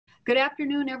Good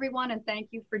afternoon, everyone, and thank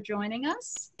you for joining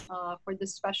us for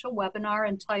this special webinar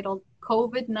entitled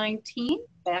COVID-19,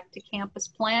 Back to Campus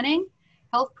Planning,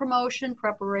 Health Promotion,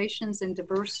 Preparations in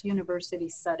Diverse University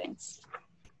Settings.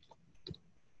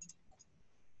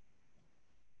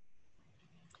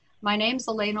 My name's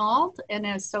Elaine Auld, and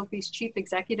as Sophie's Chief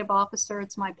Executive Officer,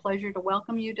 it's my pleasure to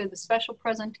welcome you to the special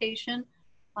presentation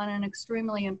on an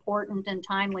extremely important and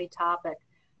timely topic.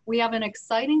 We have an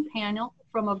exciting panel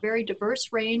from a very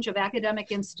diverse range of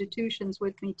academic institutions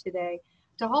with me today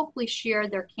to hopefully share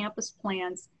their campus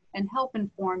plans and help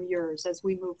inform yours as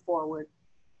we move forward.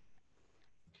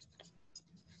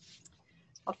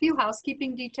 A few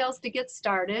housekeeping details to get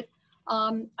started.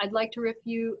 I'd like to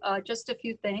review just a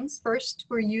few things. First,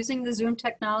 we're using the Zoom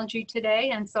technology today,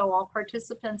 and so all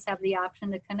participants have the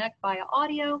option to connect via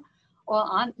audio or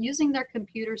using their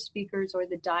computer speakers or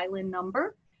the dial-in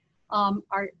number.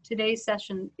 Today's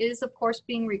session is, of course,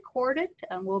 being recorded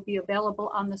and will be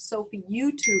available on the SOPHE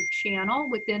YouTube channel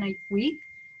within a week,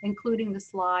 including the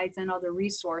slides and other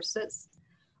resources.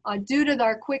 Due to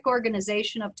our quick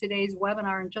organization of today's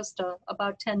webinar in just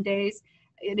about 10 days,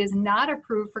 it is not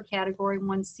approved for Category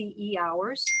 1 CE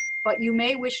hours, but you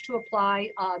may wish to apply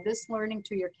this learning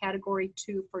to your Category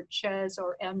 2 for CHES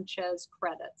or MCHES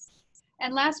credits.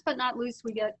 And last but not least,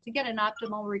 to get an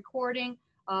optimal recording,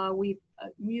 we've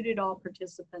muted all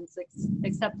participants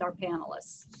except our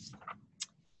panelists.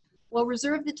 We'll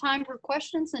reserve the time for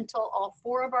questions until all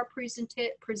four of our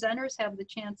presenters have the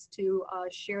chance to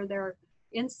share their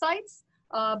insights.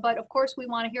 But of course, we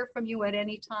want to hear from you at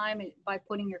any time by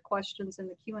putting your questions in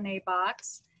the Q&A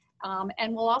box.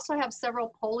 And we'll also have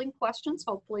several polling questions,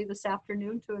 hopefully this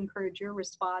afternoon, to encourage your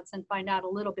response and find out a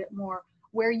little bit more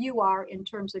where you are in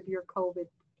terms of your COVID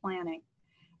planning.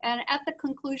 And at the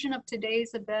conclusion of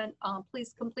today's event,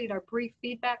 please complete our brief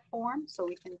feedback form so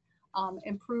we can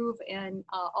improve and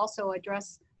also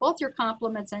address both your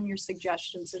compliments and your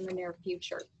suggestions in the near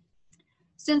future.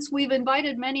 Since we've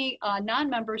invited many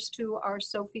non-members to our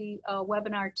SOPHE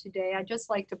webinar today, I'd just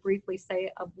like to briefly say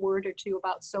a word or two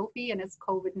about SOPHE and its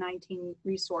COVID-19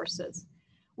 resources.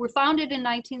 We're founded in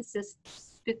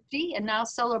 1950 and now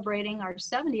celebrating our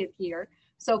 70th year.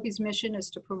 SOPHE's mission is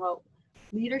to promote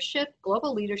leadership,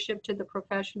 global leadership to the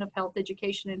profession of health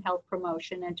education and health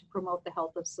promotion, and to promote the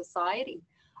health of society.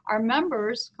 Our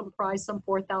members comprise some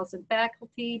 4,000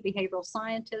 faculty, behavioral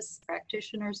scientists,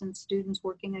 practitioners, and students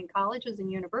working in colleges and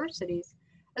universities,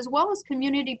 as well as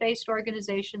community-based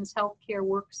organizations, healthcare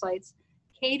work sites,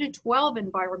 K-12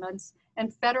 environments,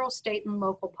 and federal, state, and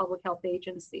local public health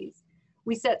agencies.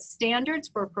 We set standards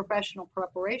for professional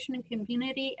preparation in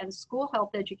community and school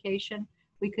health education.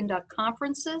 We conduct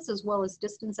conferences as well as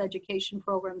distance education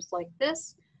programs like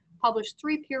this, publish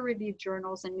 3 peer-reviewed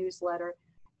journals and newsletter,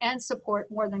 and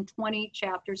support more than 20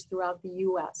 chapters throughout the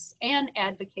U.S. and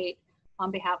advocate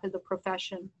on behalf of the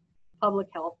profession, public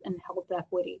health, and health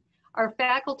equity. Our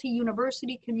faculty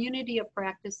university community of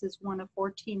practice is one of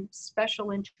 14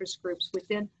 special interest groups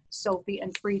within SOPHE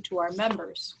and free to our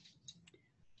members.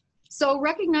 So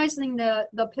recognizing the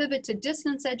pivot to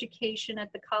distance education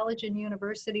at the college and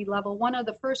university level, one of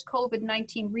the first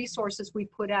COVID-19 resources we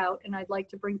put out, and I'd like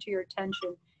to bring to your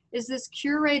attention, is this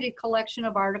curated collection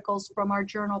of articles from our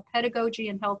journal, Pedagogy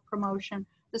and Health Promotion,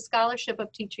 the Scholarship of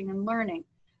Teaching and Learning.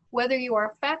 Whether you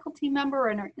are a faculty member or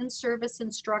an in-service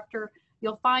instructor,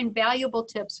 you'll find valuable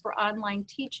tips for online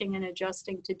teaching and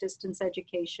adjusting to distance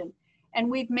education. And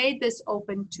we've made this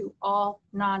open to all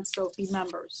non-SOPHE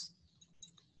members.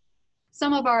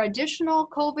 Some of our additional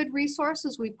COVID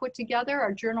resources we put together,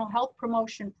 our journal Health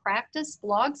Promotion Practice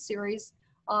blog series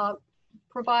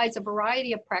provides a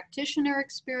variety of practitioner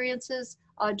experiences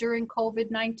during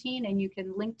COVID-19, and you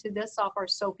can link to this off our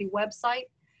SOPHE website.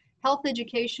 Health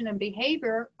Education and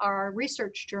Behavior, our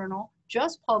research journal,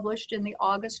 just published in the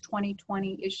August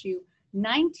 2020 issue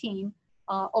 19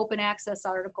 open access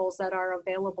articles that are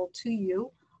available to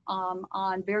you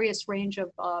on various range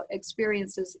of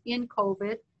experiences in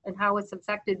COVID and how it's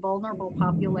affected vulnerable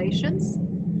populations.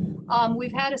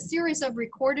 We've had a series of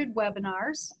recorded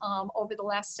webinars over the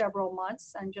last several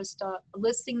months, and just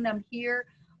listing them here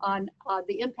on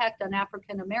the impact on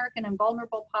African American and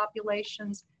vulnerable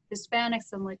populations,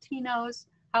 Hispanics and Latinos,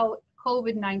 how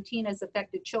COVID-19 has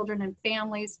affected children and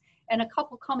families, and a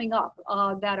couple coming up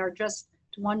that are just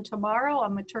one tomorrow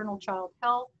on maternal child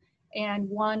health and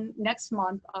one next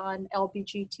month on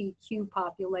LGBTQ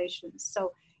populations.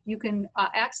 So you can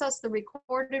access the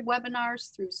recorded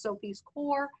webinars through SOPHE's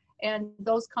core, and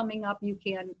those coming up you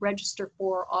can register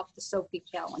for off the SOPHE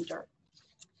calendar.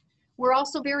 We're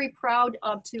also very proud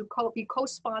to be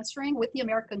co-sponsoring with the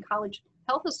American College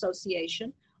Health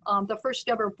Association the first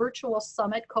ever virtual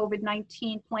summit,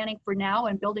 COVID-19 Planning for Now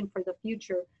and Building for the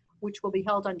Future, which will be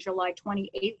held on July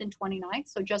 28th and 29th.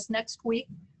 So just next week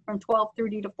from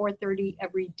 12:30 to 4:30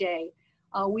 every day.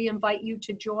 We invite you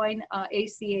to join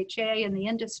ACHA and the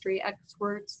industry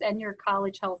experts and your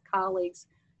college health colleagues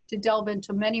to delve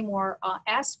into many more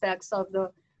aspects of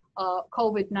the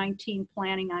COVID-19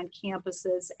 planning on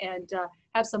campuses and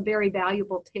have some very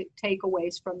valuable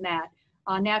takeaways from that.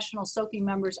 National SOCI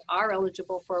members are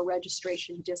eligible for a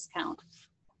registration discount.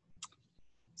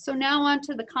 So now on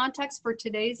to the context for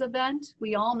today's event.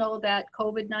 We all know that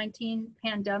COVID-19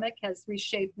 pandemic has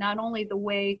reshaped not only the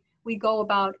way we go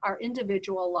about our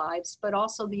individual lives, but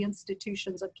also the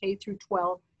institutions of K through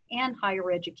 12 and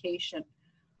higher education.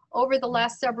 Over the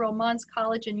last several months,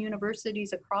 college and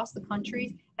universities across the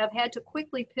country have had to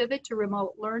quickly pivot to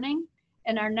remote learning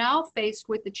and are now faced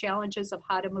with the challenges of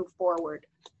how to move forward.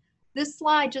 This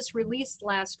slide, just released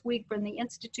last week from the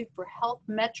Institute for Health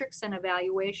Metrics and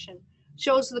Evaluation,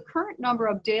 shows the current number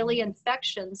of daily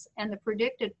infections and the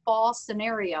predicted fall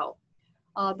scenario.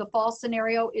 The fall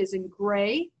scenario is in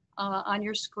gray on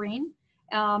your screen,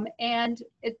 and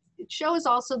it shows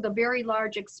also the very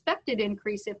large expected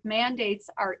increase if mandates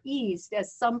are eased,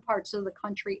 as some parts of the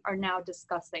country are now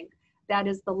discussing. That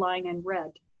is the line in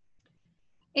red.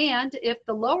 And if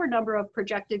the lower number of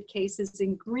projected cases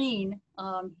in green,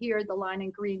 here the line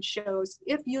in green shows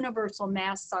if universal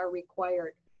masks are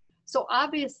required. So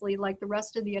obviously, like the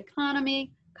rest of the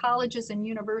economy, colleges and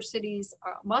universities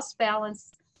must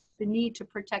balance the need to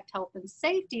protect health and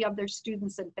safety of their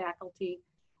students and faculty,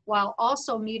 while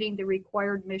also meeting the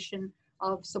required mission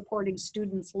of supporting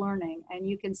students' learning. And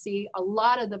you can see a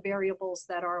lot of the variables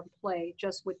that are in play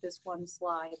just with this one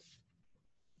slide.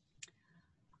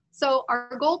 So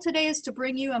our goal today is to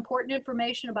bring you important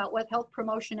information about what health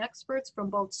promotion experts from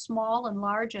both small and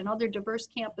large and other diverse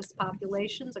campus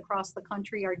populations across the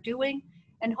country are doing,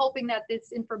 and hoping that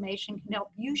this information can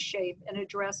help you shape and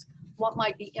address what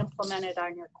might be implemented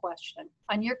on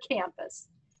your campus.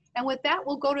 And with that,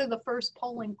 we'll go to the first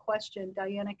polling question.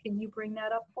 Diana, can you bring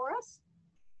that up for us?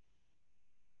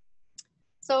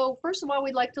 So first of all,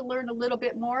 we'd like to learn a little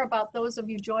bit more about those of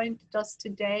you joined us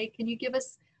today. Can you give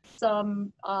us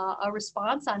a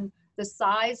response on the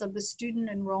size of the student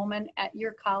enrollment at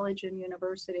your college and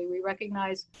university? We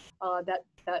recognize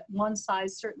that one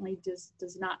size certainly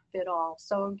does not fit all.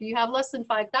 So do you have less than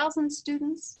 5,000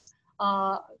 students,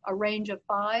 a range of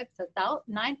 5 to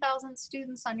 9,000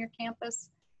 students on your campus,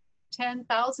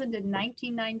 10,000 in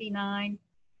 1999,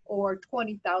 or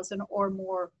 20,000 or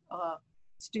more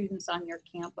students on your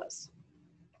campus?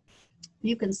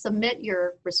 You can submit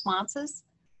your responses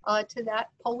to that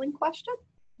polling question,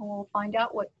 and we'll find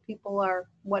out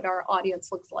what our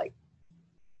audience looks like.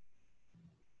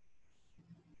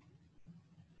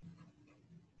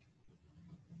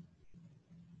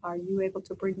 Are you able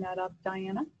to bring that up,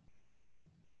 Diana?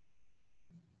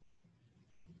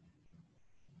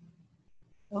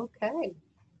 Okay,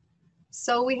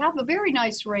 so we have a very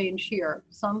nice range here.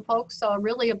 Some folks,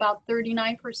 really about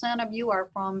 39% of you are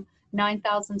from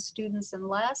 9,000 students and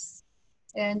less.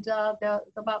 And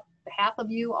about half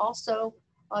of you also,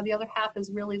 the other half is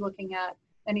really looking at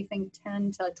anything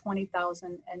 10 to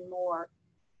 20,000 and more.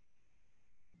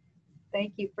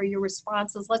 Thank you for your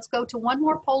responses. Let's go to one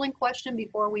more polling question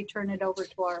before we turn it over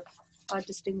to our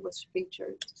distinguished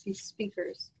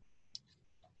speakers.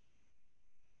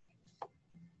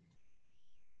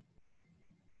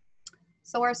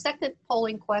 So our second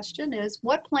polling question is,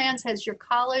 what plans has your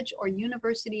college or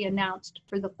university announced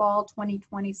for the fall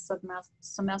 2020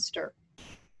 semester?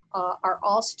 Are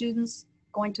all students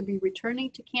going to be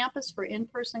returning to campus for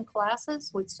in-person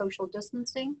classes with social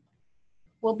distancing?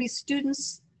 Will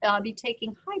students be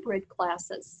taking hybrid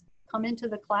classes, come into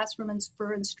the classroom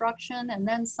for instruction and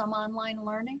then some online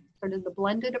learning, sort of the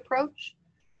blended approach?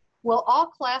 Will all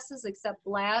classes except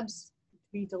labs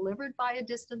be delivered via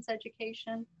distance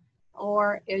education?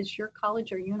 Or is your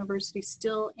college or university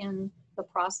still in the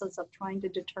process of trying to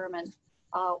determine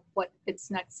what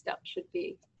its next step should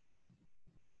be?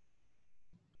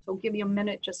 So I'll give you a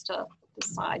minute just to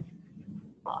decide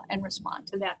and respond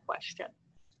to that question.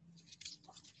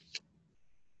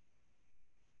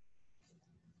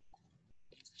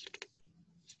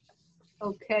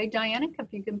 Okay, Diana,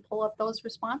 if you can pull up those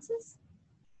responses.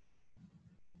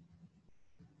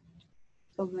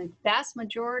 So the vast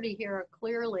majority here are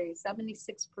clearly,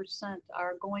 76%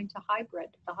 are going to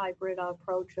the hybrid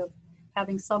approach of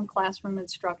having some classroom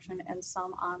instruction and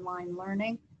some online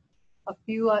learning. A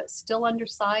few still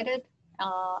undecided,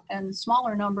 and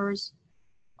smaller numbers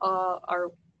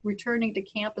are returning to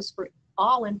campus for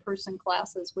all in-person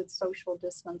classes with social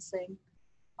distancing.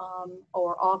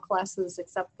 or all classes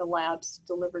except the labs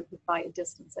delivered via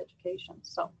distance education.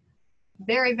 So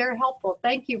very, very helpful.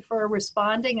 Thank you for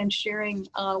responding and sharing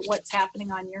what's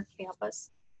happening on your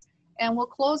campus. And we'll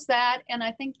close that and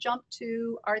I think jump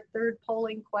to our third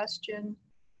polling question.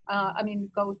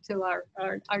 Go to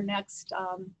our next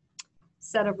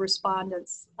set of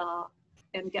respondents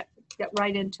and get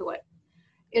right into it.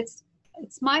 It's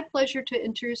my pleasure to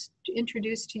introduce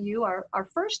to you our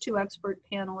first two expert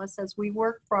panelists as we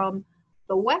work from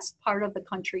the west part of the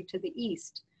country to the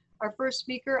east. Our first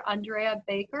speaker, Andrea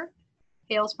Baker,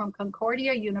 hails from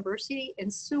Concordia University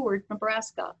in Seward,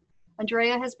 Nebraska.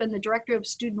 Andrea has been the Director of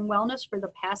Student Wellness for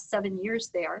the past 7 years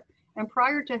there, and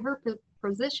prior to her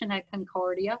position at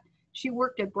Concordia, she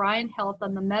worked at Bryan Health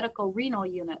on the Medical Renal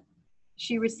Unit.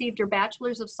 She received her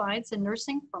Bachelor's of Science in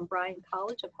Nursing from Bryan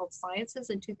College of Health Sciences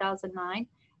in 2009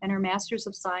 and her Master's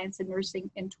of Science in Nursing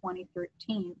in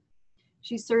 2013.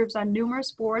 She serves on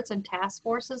numerous boards and task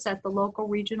forces at the local,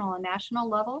 regional, and national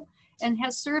level and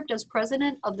has served as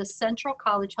president of the Central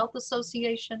College Health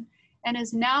Association and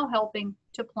is now helping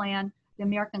to plan the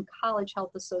American College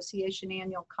Health Association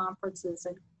annual conferences,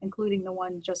 including the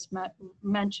one just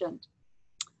mentioned.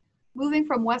 Moving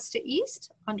from west to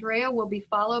east, Andrea will be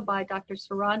followed by Dr.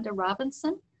 Saranda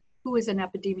Robinson, who is an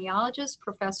epidemiologist,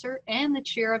 professor, and the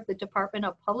chair of the Department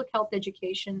of Public Health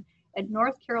Education at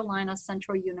North Carolina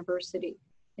Central University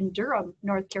in Durham,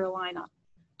 North Carolina.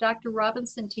 Dr.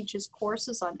 Robinson teaches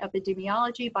courses on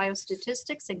epidemiology,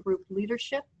 biostatistics, and group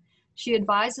leadership. She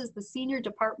advises the senior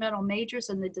departmental majors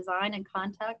in the design and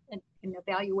contact and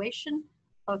evaluation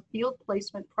of field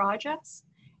placement projects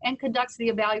and conducts the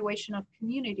evaluation of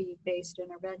community-based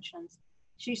interventions.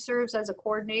 She serves as a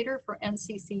coordinator for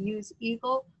NCCU's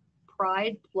Eagle,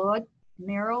 Pride, Blood,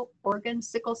 Marrow, Organ,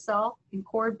 Sickle Cell, and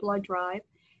Cord Blood Drive,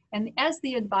 and as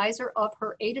the advisor of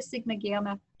her Eta Sigma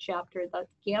Gamma chapter, the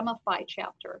Gamma Phi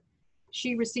chapter.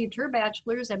 She received her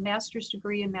bachelor's and master's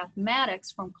degree in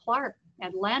mathematics from Clark,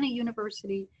 Atlanta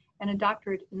University, and a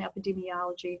doctorate in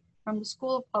epidemiology from the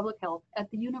School of Public Health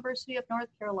at the University of North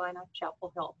Carolina,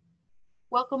 Chapel Hill.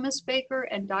 Welcome, Ms. Baker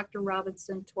and Dr.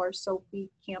 Robinson, to our SOPI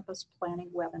Campus Planning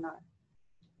webinar.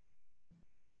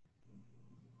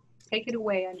 Take it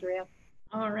away, Andrea.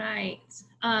 All right.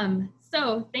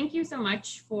 So thank you so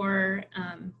much for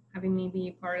having me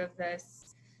be part of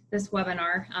this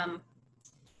webinar.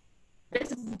 This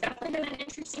has definitely been an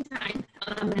interesting time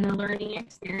and a learning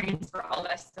experience for all of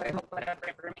us. So I hope whatever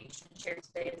information shared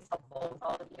today is helpful with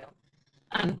all of you.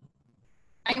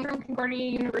 I'm from Concordia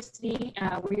University.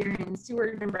 We're in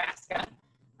Seward, Nebraska.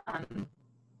 I've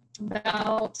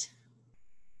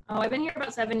been here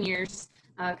about 7 years,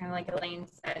 kind of like Elaine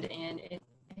said, and it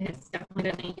has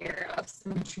definitely been a year of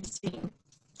some interesting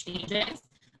changes.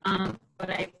 But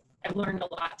I've learned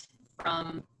a lot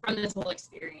from this whole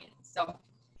experience. So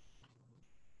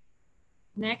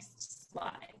next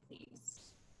slide,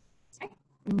 please. Okay,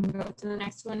 we'll go to the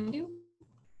next one too.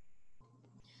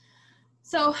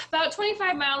 So about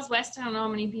 25 miles west, I don't know how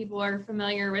many people are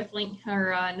familiar with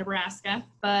Nebraska,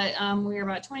 but we're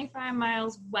about 25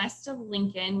 miles west of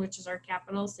Lincoln, which is our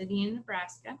capital city in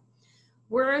Nebraska.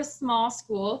 We're a small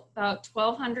school, about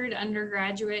 1,200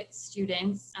 undergraduate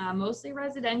students, mostly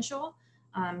residential,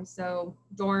 so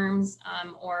dorms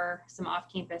or some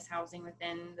off-campus housing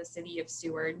within the city of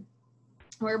Seward.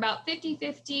 We're about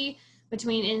 50-50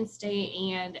 between in-state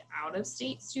and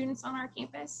out-of-state students on our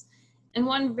campus. And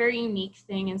one very unique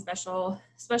thing and special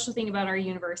thing about our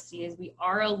university is we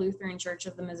are a Lutheran Church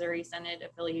of the Missouri Synod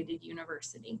affiliated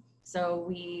university. So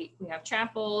we have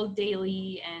chapel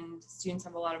daily, and students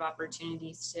have a lot of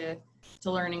opportunities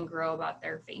to learn and grow about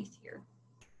their faith here.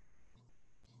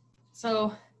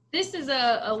 So this is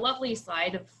a lovely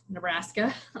slide of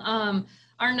Nebraska.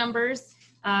 Our numbers,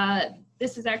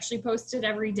 this is actually posted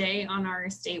every day on our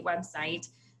state website.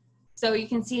 So you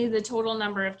can see the total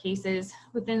number of cases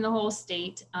within the whole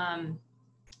state. I'm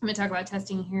going to talk about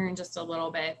testing here in just a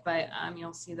little bit, but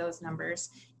you'll see those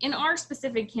numbers. In our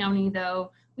specific county,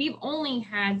 though, we've only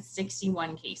had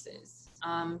 61 cases.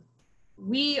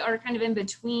 We are kind of in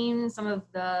between some of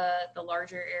the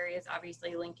larger areas,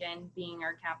 obviously Lincoln being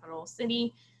our capital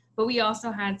city, but we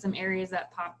also had some areas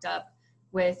that popped up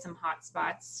with some hot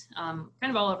spots kind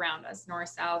of all around us, north,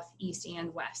 south, east,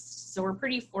 and west. So we're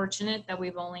pretty fortunate that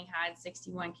we've only had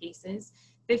 61 cases.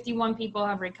 51 people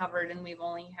have recovered, and we've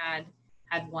only had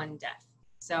one death.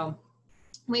 So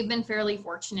we've been fairly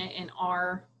fortunate in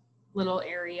our little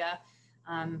area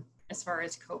as far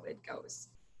as COVID goes.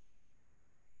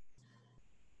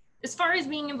 As far as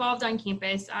being involved on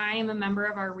campus, I am a member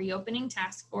of our reopening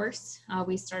task force.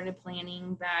 We started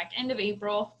planning back end of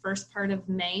April, first part of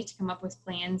May to come up with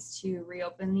plans to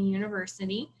reopen the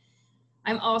university.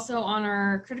 I'm also on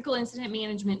our critical incident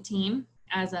management team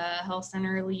as a health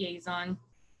center liaison,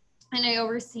 and I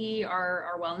oversee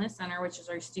our wellness center, which is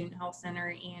our student health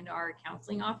center, and our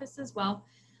counseling office as well.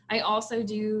 I also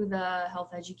do the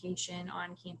health education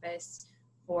on campus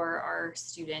for our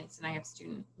students, and I have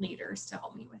student leaders to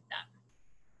help me with that.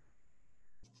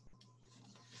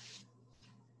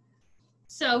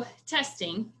 So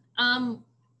testing,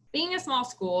 being a small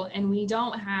school and we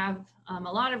don't have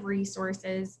a lot of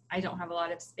resources, I don't have a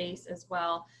lot of space as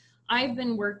well. I've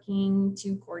been working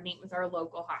to coordinate with our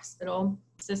local hospital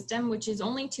system, which is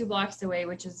only 2 blocks away,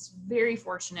 which is very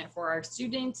fortunate for our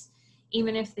students.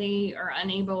 Even if they are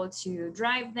unable to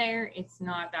drive there, it's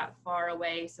not that far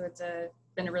away. So it's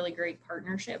been a really great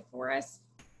partnership for us.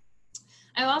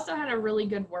 I've also had a really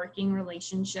good working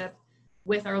relationship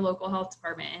with our local health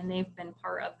department, and they've been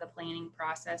part of the planning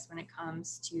process when it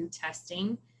comes to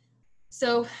testing.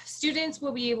 So students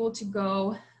will be able to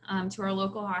go to our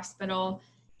local hospital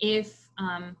if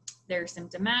they're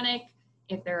symptomatic,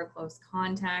 if they're a close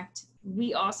contact.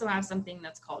 We also have something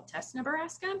that's called Test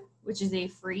Nebraska, which is a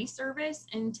free service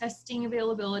and testing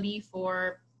availability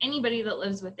for anybody that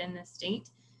lives within the state.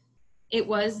 It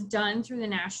was done through the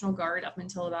National Guard up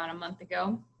until about a month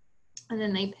ago. And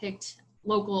then they picked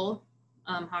local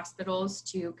hospitals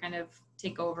to kind of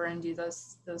take over and do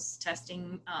those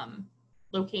testing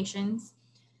locations.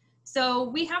 So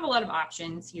we have a lot of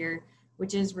options here,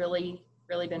 which has really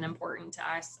been important to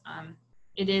us.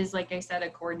 It is, like I said, a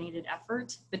coordinated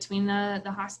effort between the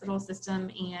hospital system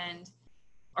and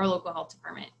our local health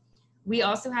department. We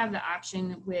also have the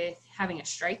option with having a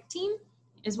strike team,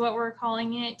 is what we're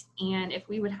calling it. And if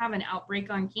we would have an outbreak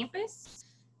on campus,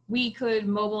 we could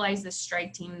mobilize the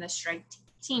strike team. The strike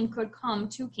team could come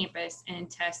to campus and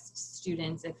test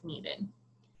students if needed.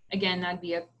 Again, that'd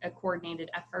be a coordinated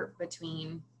effort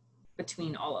between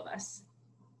all of us.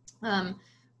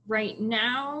 Right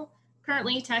now,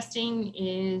 currently testing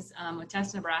is, with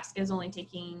Test Nebraska, is only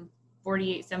taking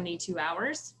 48, 72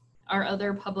 hours. Our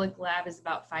other public lab is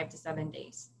about 5 to 7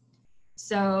 days.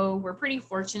 So we're pretty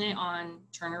fortunate on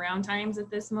turnaround times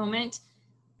at this moment,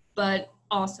 but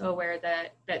also aware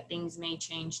that things may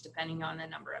change depending on the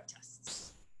number of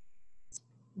tests.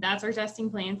 That's our testing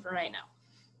plan for right now.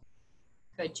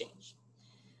 Could change.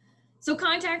 So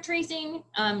contact tracing,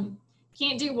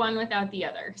 can't do one without the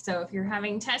other. So if you're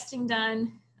having testing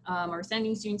done or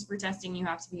sending students for testing, you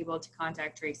have to be able to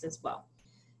contact trace as well.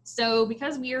 So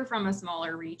because we are from a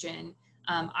smaller region,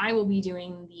 I will be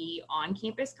doing the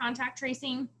on-campus contact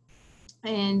tracing,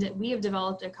 and we have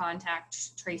developed a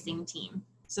contact tracing team.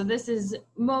 So this is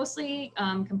mostly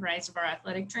comprised of our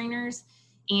athletic trainers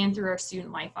and through our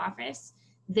student life office.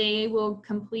 They will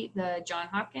complete the Johns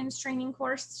Hopkins training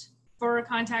course for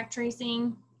contact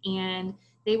tracing, and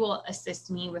they will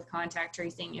assist me with contact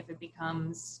tracing if it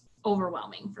becomes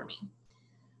overwhelming for me.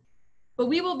 But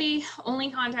we will be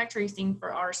only contact tracing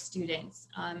for our students.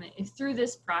 If through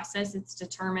this process it's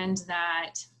determined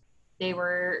that they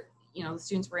were, the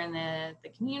students were in the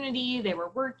community, they were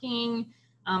working,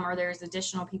 or there's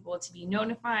additional people to be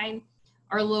notified,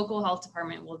 our local health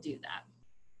department will do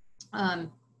that.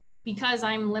 Because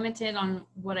I'm limited on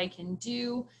what I can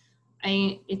do,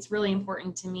 it's really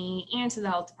important to me and to the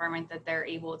health department that they're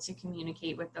able to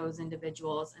communicate with those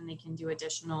individuals and they can do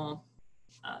additional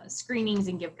screenings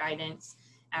and give guidance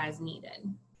as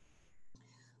needed.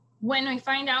 When I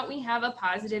find out we have a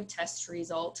positive test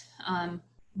result,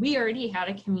 we already had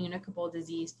a communicable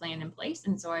disease plan in place,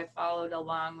 and so I followed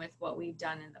along with what we've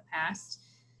done in the past.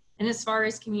 And as far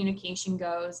as communication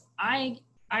goes, I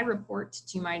report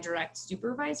to my direct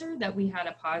supervisor that we had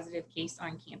a positive case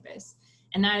on campus.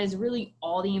 And that is really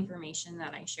all the information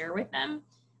that I share with them.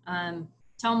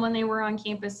 Tell them when they were on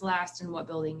campus last and what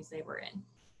buildings they were in.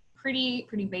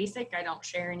 Pretty basic. I don't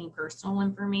share any personal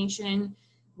information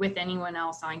with anyone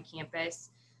else on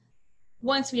campus.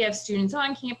 Once we have students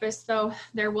on campus, though,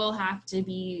 there will have to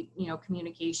be,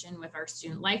 communication with our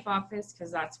student life office,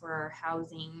 because that's where our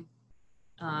housing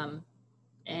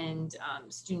and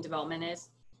student development is.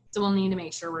 So we'll need to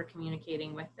make sure we're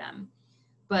communicating with them.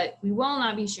 But we will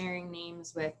not be sharing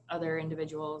names with other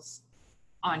individuals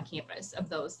on campus of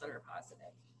those that are positive.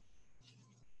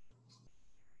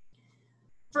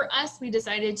 For us, we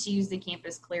decided to use the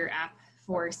Campus Clear app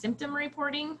for symptom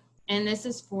reporting, and this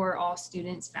is for all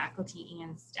students, faculty,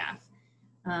 and staff.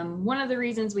 One of the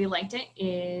reasons we liked it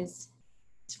is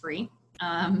it's free,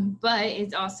 but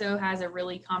it also has a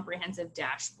really comprehensive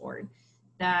dashboard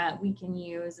that we can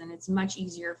use, and it's much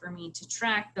easier for me to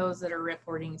track those that are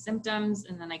reporting symptoms,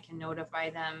 and then I can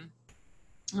notify them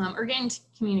or get into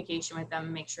communication with them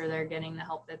and make sure they're getting the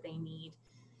help that they need.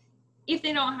 If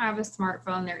they don't have a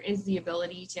smartphone, there is the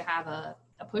ability to have a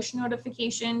push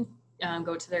notification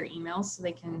go to their emails so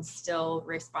they can still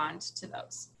respond to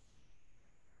those.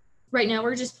 Right now,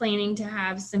 we're just planning to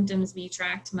have symptoms be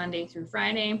tracked Monday through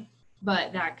Friday,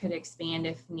 but that could expand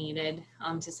if needed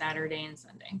to Saturday and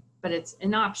Sunday. But it's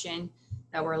an option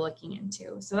that we're looking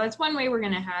into. So that's one way we're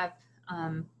going to have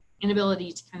an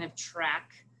ability to kind of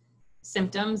track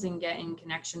symptoms and get in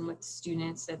connection with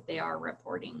students if they are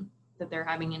reporting that they're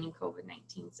having any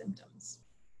COVID-19 symptoms.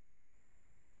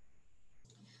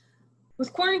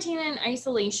 With quarantine and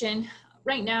isolation,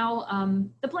 right now,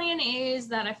 the plan is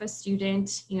that if a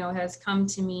student, has come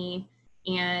to me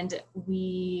and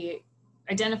we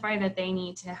identify that they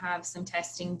need to have some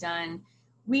testing done,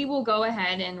 we will go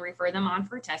ahead and refer them on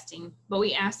for testing, but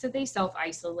we ask that they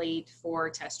self-isolate for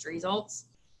test results.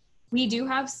 We do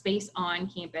have space on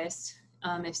campus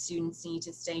if students need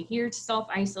to stay here to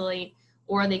self-isolate,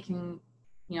 or they can,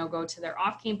 go to their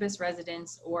off-campus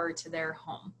residence or to their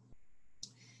home.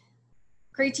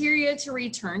 Criteria to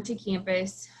return to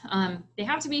campus, they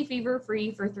have to be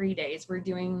fever-free for 3 days. We're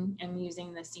doing and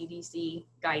using the CDC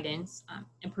guidance,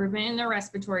 improvement in their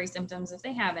respiratory symptoms if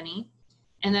they have any,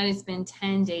 and that it's been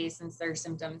 10 days since their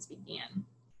symptoms began.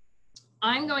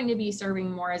 I'm going to be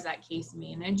serving more as that case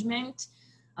management,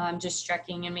 just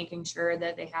checking and making sure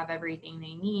that they have everything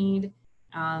they need.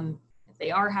 If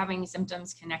they are having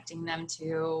symptoms, connecting them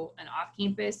to an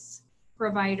off-campus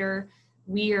provider.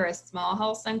 We are a small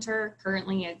health center.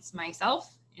 Currently, it's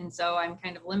myself, and so I'm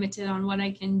kind of limited on what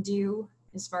I can do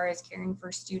as far as caring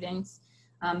for students,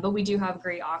 but we do have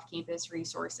great off-campus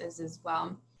resources as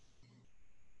well.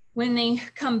 When they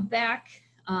come back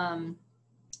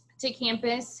to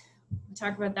campus, we'll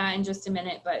talk about that in just a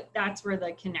minute, but that's where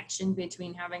the connection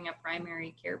between having a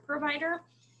primary care provider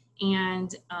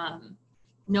and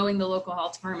knowing the local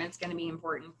health department is going to be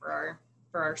important for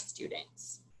our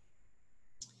students.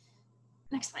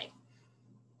 Next slide.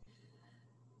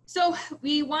 So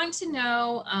we want to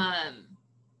know,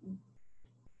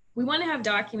 we want to have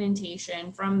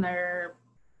documentation from their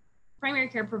primary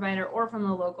care provider or from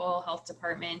the local health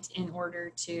department in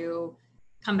order to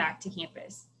come back to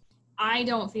campus. I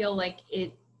don't feel like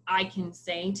I can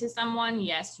say to someone,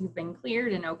 yes, you've been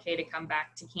cleared and okay to come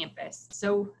back to campus.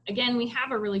 So again, we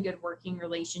have a really good working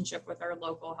relationship with our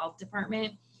local health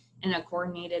department and a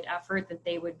coordinated effort that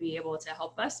they would be able to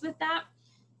help us with that.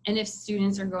 And if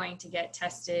students are going to get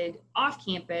tested off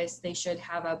campus, they should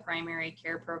have a primary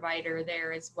care provider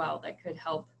there as well that could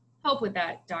help with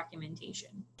that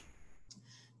documentation.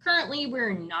 Currently,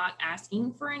 we're not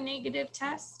asking for a negative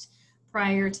test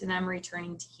prior to them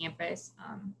returning to campus.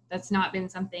 That's not been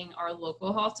something our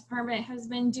local health department has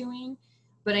been doing,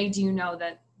 but I do know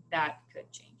that that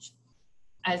could change,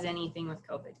 as anything with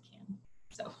COVID can.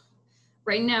 So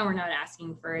right now, we're not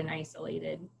asking for an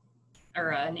isolated or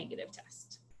a negative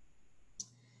test.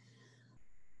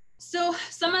 So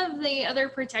some of the other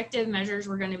protective measures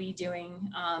we're going to be doing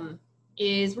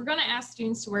is we're going to ask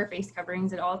students to wear face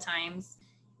coverings at all times,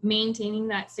 maintaining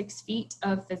that 6 feet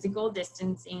of physical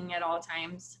distancing at all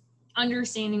times,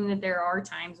 understanding that there are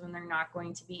times when they're not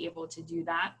going to be able to do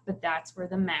that, but that's where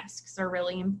the masks are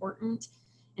really important.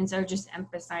 And so just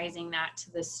emphasizing that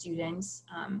to the students.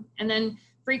 And then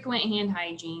frequent hand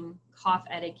hygiene, cough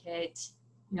etiquette,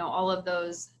 all of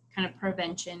those kind of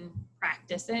prevention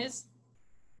practices.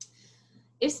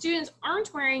 If students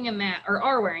aren't wearing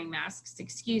are wearing masks,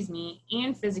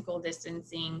 and physical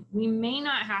distancing, we may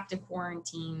not have to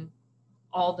quarantine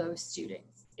all those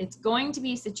students. It's going to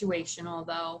be situational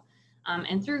though,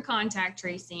 and through contact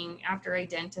tracing, after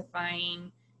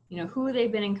identifying, who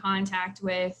they've been in contact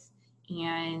with,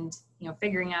 and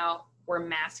figuring out where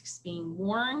masks being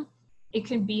worn, it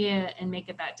could be and make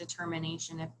it that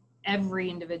determination if every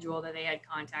individual that they had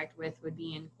contact with would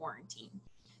be in quarantine.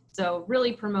 So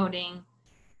really promoting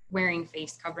wearing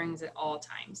face coverings at all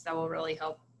times. That will really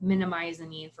help minimize the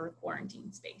need for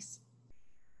quarantine space.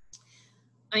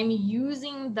 I'm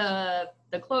using the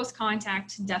close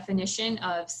contact definition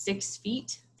of 6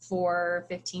 feet for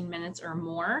 15 minutes or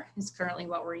more is currently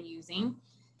what we're using.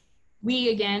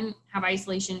 We, again, have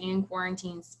isolation and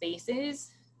quarantine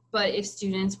spaces, but if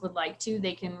students would like to,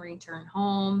 they can return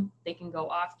home, they can go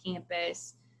off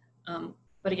campus.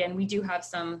 But again, we do have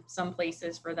some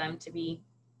places for them to be.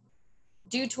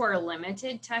 Due to our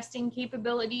limited testing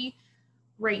capability,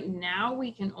 right now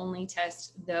we can only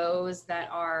test those that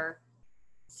are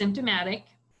symptomatic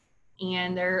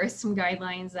And there are some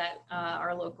guidelines that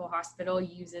our local hospital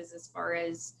uses as far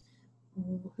as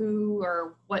who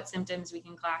or what symptoms we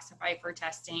can classify for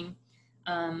testing,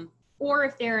 or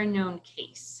if they're a known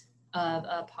case of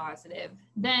a positive,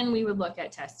 then we would look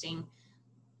at testing.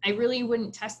 I really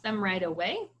wouldn't test them right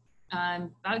away.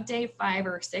 About day 5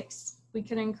 or 6, we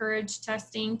could encourage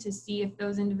testing to see if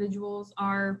those individuals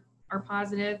are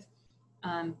positive.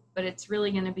 But it's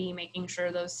really going to be making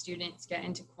sure those students get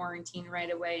into quarantine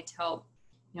right away to help,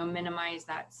 minimize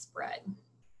that spread.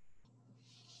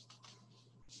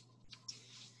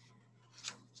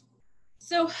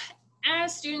 So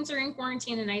as students are in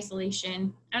quarantine and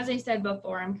isolation, as I said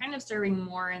before, I'm kind of serving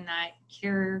more in that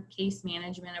care case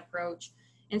management approach.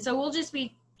 And so we'll just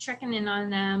be checking in on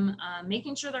them,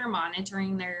 making sure they're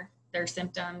monitoring their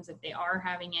symptoms, if they are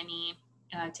having any,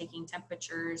 taking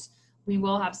temperatures. We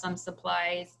will have some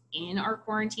supplies in our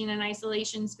quarantine and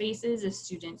isolation spaces. If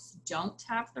students don't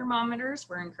have thermometers,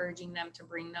 we're encouraging them to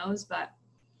bring those, but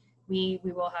we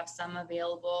will have some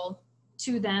available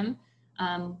to them.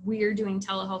 We are doing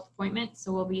telehealth appointments,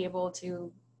 so we'll be able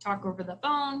to talk over the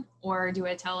phone or do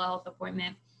a telehealth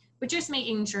appointment, but just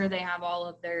making sure they have all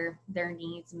of their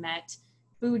needs met.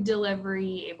 Food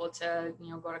delivery, able to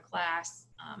go to class,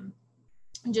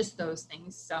 just those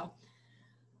things. So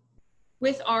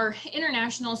with our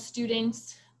international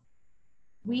students,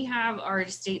 we have our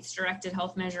state's directed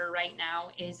health measure right now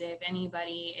is if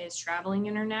anybody is traveling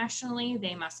internationally,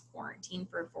 they must quarantine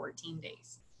for 14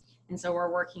 days. And so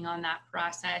we're working on that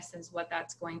process as what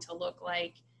that's going to look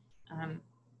like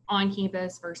on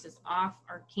campus versus off.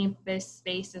 Our campus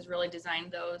space is really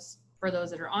designed for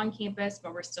those that are on campus,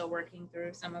 but we're still working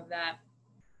through some of that.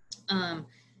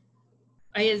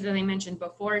 As I mentioned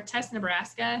before, Test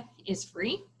Nebraska is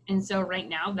free. And so right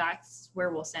now that's where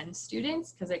we'll send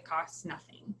students because it costs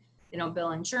nothing. They don't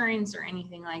bill insurance or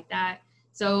anything like that.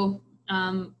 So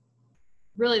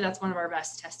really, that's one of our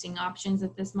best testing options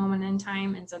at this moment in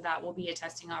time. And so that will be a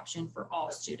testing option for all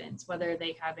students, whether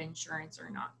they have insurance or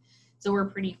not. So we're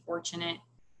pretty fortunate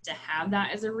to have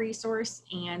that as a resource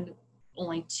and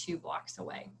only 2 blocks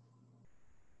away.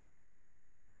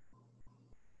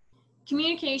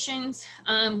 Communications,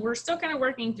 we're still kind of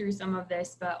working through some of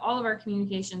this, but all of our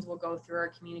communications will go through our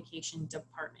communication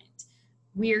department.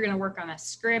 We are going to work on a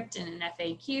script and an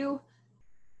FAQ,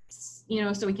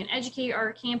 so we can educate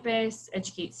our campus,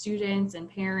 educate students and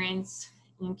parents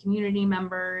and community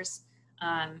members.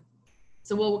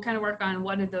 So we'll kind of work on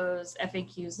what do those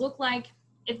FAQs look like.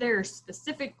 If there are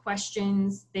specific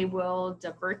questions, they will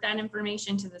divert that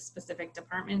information to the specific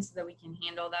department so that we can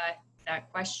handle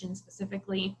that question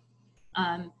specifically.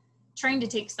 Trying to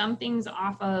take some things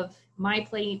off of my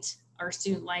plate, our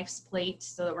student life's plate,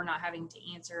 so that we're not having to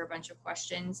answer a bunch of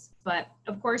questions. But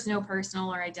of course, no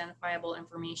personal or identifiable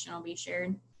information will be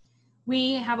shared.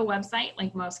 We have a website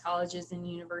like most colleges and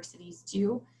universities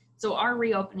do. So our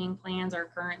reopening plans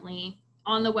are currently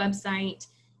on the website,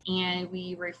 and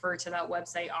we refer to that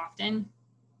website often.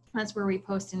 That's where we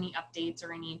post any updates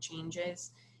or any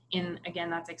changes. And again,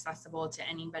 that's accessible to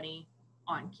anybody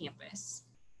on campus.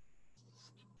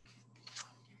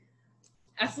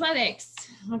 Athletics.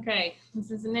 Okay,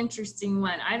 this is an interesting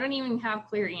one. I don't even have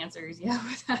clear answers yet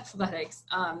with athletics.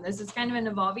 This is kind of an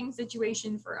evolving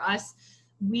situation for us.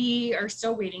 We are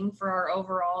still waiting for our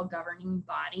overall governing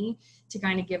body to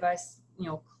kind of give us,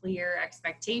 clear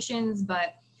expectations,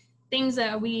 but things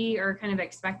that we are kind of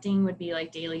expecting would be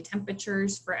like daily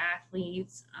temperatures for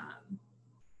athletes,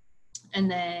 and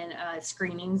then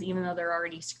screenings. Even though they're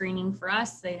already screening for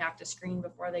us, they have to screen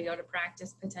before they go to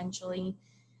practice potentially.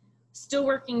 Still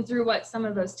working through what some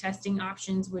of those testing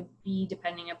options would be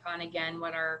depending upon, again,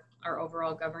 what our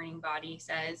overall governing body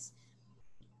says.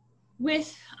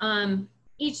 With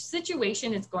each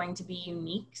situation, it's going to be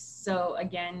unique. So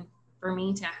again, for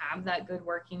me to have that good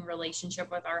working relationship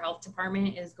with our health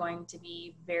department is going to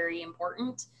be very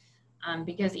important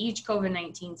because each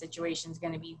COVID-19 situation is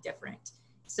going to be different.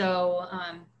 So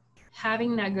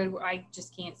having that good, I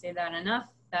just can't say that enough,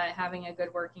 that having a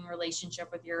good working relationship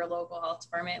with your local health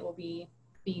department will be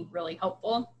really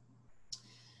helpful.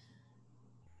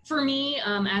 For me,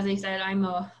 as I said, I'm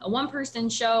a one-person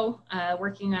show,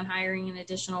 working on hiring an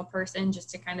additional person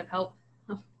just to kind of help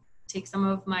take some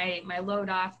of my load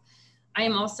off. I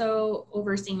am also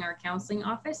overseeing our counseling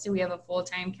office. So we have a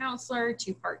full-time counselor,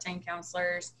 2 part-time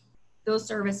counselors. Those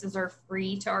services are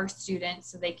free to our students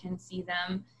so they can see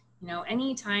them,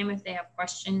 anytime if they have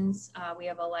questions. We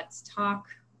have a Let's Talk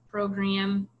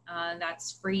program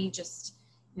that's free, just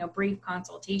brief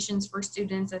consultations for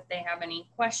students if they have any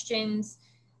questions.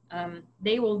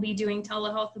 They will be doing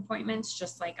telehealth appointments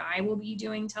just like I will be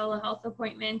doing telehealth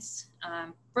appointments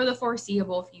for the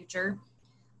foreseeable future.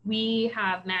 We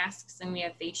have masks and we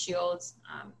have face shields.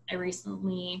 I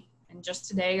recently and just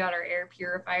today got our air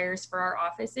purifiers for our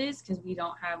offices because we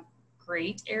don't have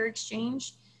great air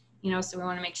exchange, so we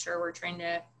want to make sure we're trying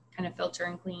to kind of filter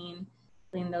and clean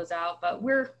those out. But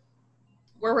we're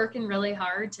working really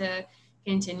hard to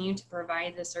continue to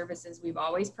provide the services we've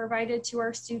always provided to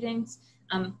our students,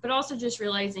 but also just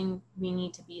realizing we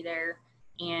need to be there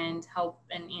and help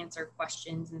and answer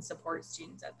questions and support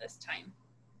students at this time.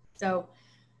 So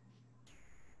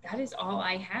that is all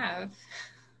I have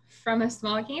from a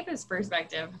small campus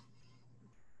perspective.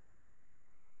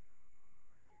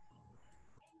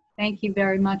 Thank you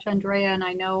very much, Andrea. And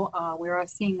I know we are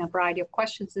seeing a variety of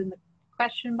questions in the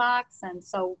question box, and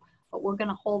so but we're going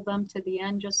to hold them to the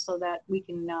end just so that we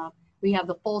can we have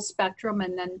the full spectrum,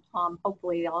 and then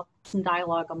hopefully some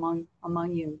dialogue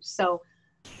among you. So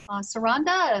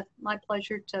Saranda, my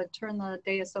pleasure to turn the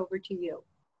dais over to you.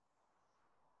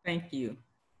 Thank you.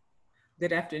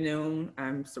 Good afternoon.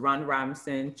 I'm Saranda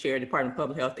Robinson, Chair of the Department of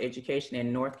Public Health Education at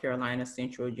North Carolina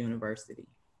Central University.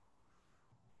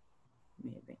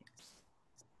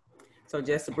 So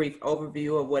just a brief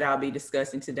overview of what I'll be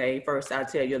discussing today. First, I'll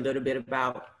tell you a little bit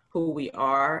about who we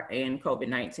are and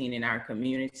COVID-19 in our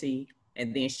community,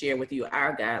 and then share with you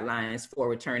our guidelines for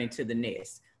returning to the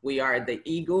nest. We are the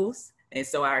Eagles, and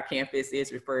so our campus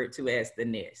is referred to as the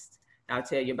nest. I'll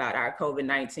tell you about our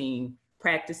COVID-19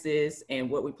 practices and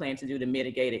what we plan to do to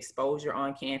mitigate exposure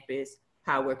on campus,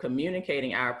 how we're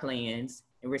communicating our plans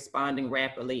and responding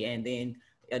rapidly, and then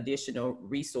additional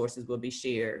resources will be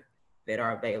shared that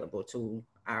are available to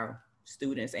our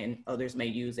students and others may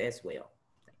use as well.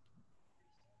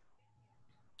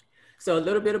 So a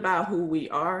little bit about who we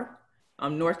are.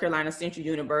 North Carolina Central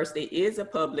University is a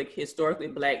public, historically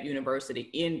Black university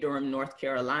in Durham, North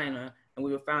Carolina, and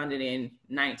we were founded in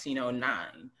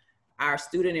 1909. Our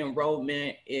student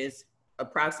enrollment is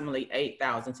approximately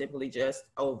 8,000, typically just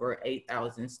over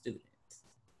 8,000 students.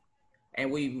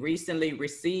 And we recently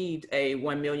received a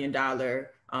 $1 million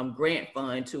grant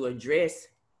fund to address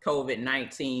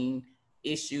COVID-19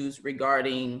 issues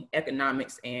regarding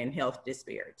economics and health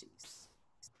disparities.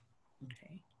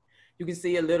 Okay. You can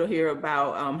see a little here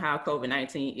about how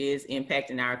COVID-19 is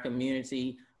impacting our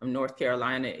community. North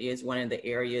Carolina is one of the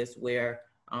areas where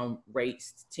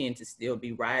rates tend to still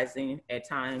be rising at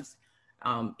times.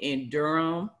 In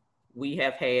Durham, we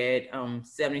have had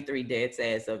 73 deaths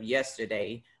as of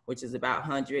yesterday, which is about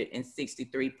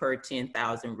 163 per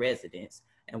 10,000 residents.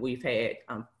 And we've had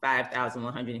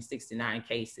 5,169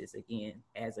 cases again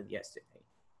as of yesterday.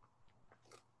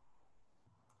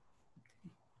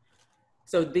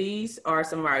 So these are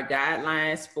some of our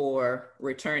guidelines for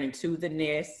returning to the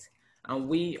nest.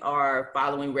 We are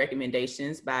following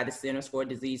recommendations by the Centers for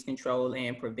Disease Control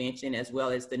and Prevention, as well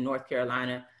as the North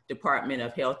Carolina Department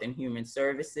of Health and Human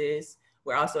Services.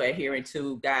 We're also adhering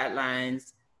to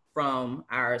guidelines from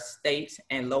our state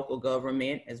and local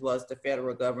government, as well as the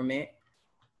federal government.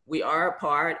 We are a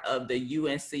part of the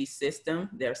UNC system.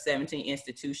 There are 17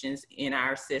 institutions in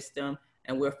our system,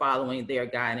 and we're following their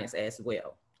guidance as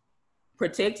well.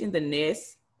 Protecting the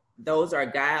nest, those are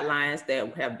guidelines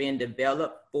that have been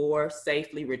developed for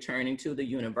safely returning to the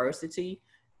university.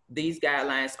 These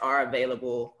guidelines are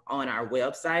available on our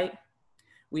website.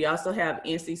 We also have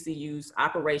NCCU's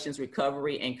Operations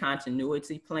Recovery and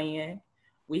Continuity Plan.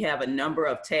 We have a number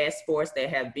of task forces that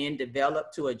have been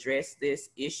developed to address this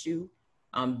issue.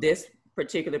 This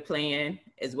particular plan,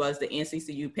 as well as the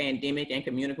NCCU Pandemic and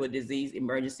Communicable Disease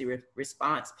Emergency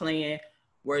Response Plan,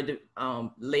 were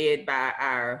led by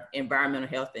our Environmental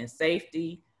Health and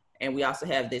Safety. And we also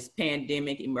have this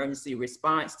Pandemic Emergency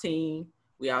Response Team.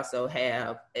 We also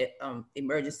have an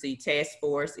Emergency Task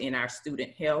Force in our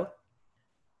Student Health.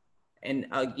 And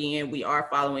again, we are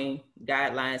following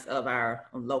guidelines of our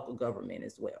local government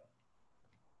as well.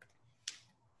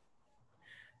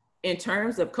 In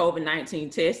terms of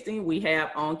COVID-19 testing, we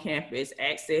have on-campus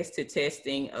access to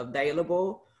testing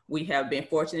available. We have been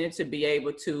fortunate to be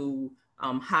able to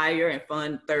hire and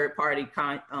fund third-party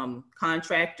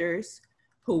contractors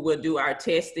who will do our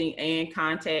testing and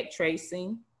contact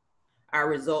tracing. Our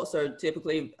results are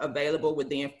typically available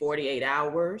within 48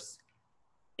 hours.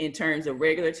 In terms of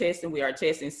regular testing, we are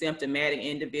testing symptomatic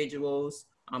individuals,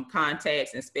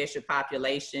 contacts and special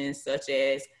populations such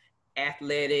as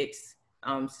athletics,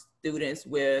 students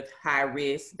with high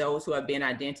risk, those who have been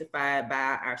identified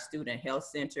by our student health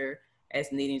center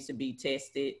as needing to be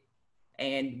tested.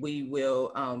 And we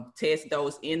will test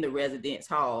those in the residence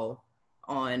hall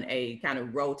on a kind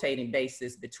of rotating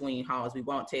basis between halls. We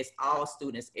won't test all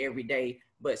students every day,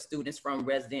 but students from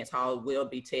residence hall will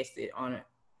be tested on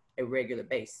a regular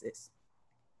basis.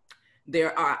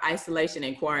 There are isolation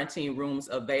and quarantine rooms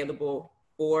available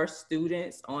for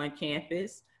students on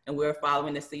campus, and we're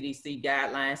following the CDC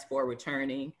guidelines for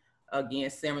returning. Again,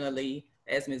 similarly,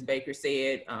 as Ms. Baker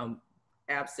said,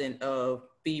 absent of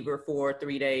fever for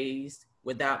 3 days,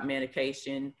 without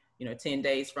medication, 10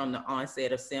 days from the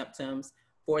onset of symptoms.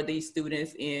 For these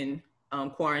students in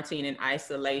quarantine and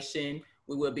isolation,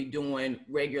 we will be doing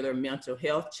regular mental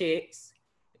health checks.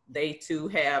 They too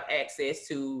have access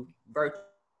to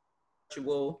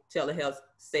virtual telehealth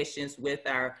sessions with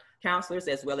our counselors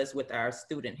as well as with our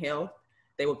student health.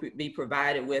 They will be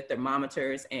provided with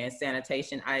thermometers and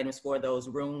sanitation items for those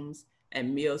rooms,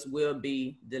 and meals will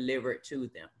be delivered to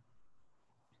them.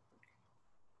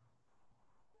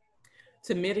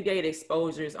 To mitigate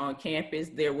exposures on campus,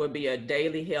 there will be a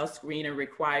daily health screening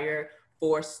required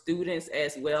for students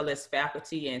as well as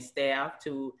faculty and staff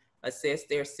to assess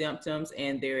their symptoms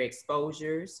and their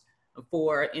exposures.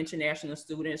 For international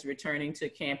students returning to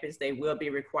campus, they will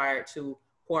be required to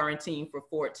quarantine for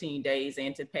 14 days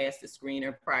and to pass the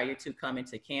screener prior to coming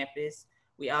to campus.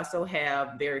 We also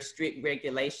have very strict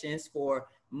regulations for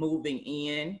moving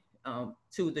in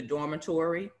to the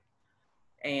dormitory,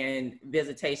 and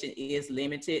visitation is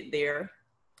limited there.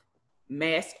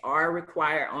 Masks are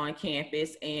required on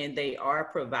campus and they are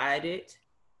provided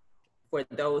for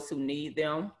those who need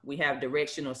them. We have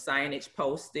directional signage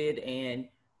posted and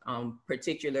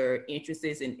particular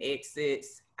entrances and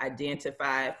exits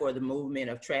identified for the movement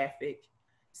of traffic.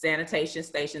 Sanitation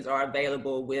stations are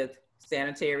available with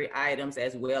sanitary items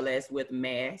as well as with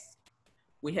masks.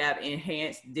 We have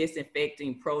enhanced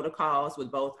disinfecting protocols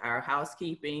with both our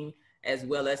housekeeping as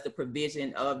well as the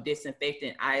provision of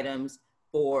disinfectant items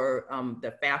for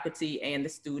the faculty and the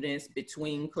students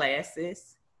between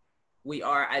classes. We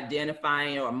are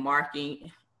identifying or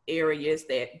marking areas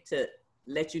that to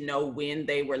let you know when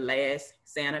they were last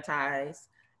sanitized.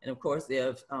 And of course,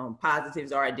 if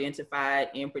positives are identified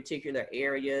in particular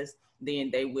areas,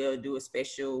 then they will do a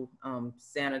special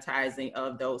sanitizing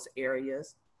of those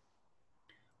areas.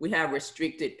 We have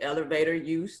restricted elevator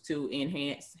use to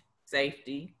enhance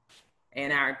safety.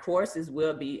 And our courses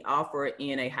will be offered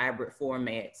in a hybrid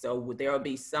format. So there will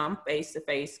be some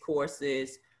face-to-face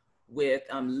courses with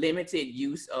limited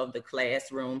use of the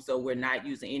classroom. So we're not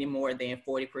using any more than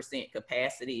 40%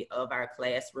 capacity of our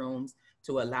classrooms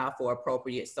to allow for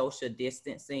appropriate social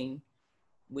distancing.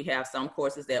 We have some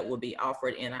courses that will be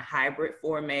offered in a hybrid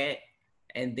format.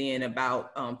 And then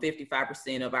about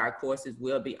 55% of our courses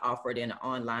will be offered in an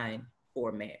online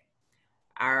format.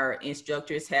 Our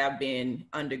instructors have been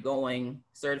undergoing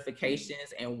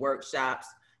certifications and workshops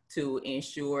to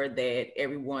ensure that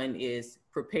everyone is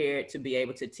prepared to be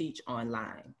able to teach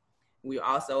online. We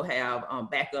also have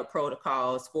backup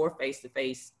protocols for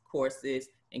face-to-face courses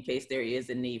in case there is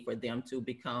a need for them to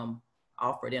become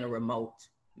offered in a remote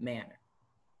manner.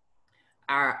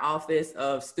 Our Office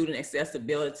of Student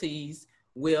Accessibilities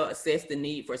will assess the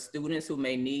need for students who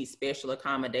may need special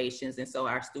accommodations. And so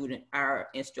our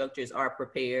instructors are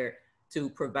prepared to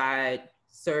provide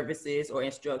services or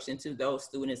instruction to those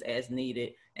students as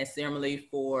needed. And similarly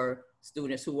for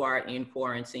students who are in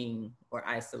quarantine or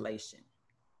isolation.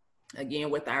 Again,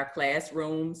 with our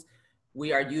classrooms,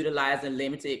 we are utilizing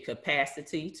limited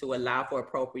capacity to allow for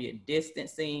appropriate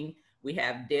distancing. We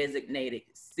have designated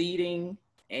seating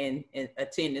and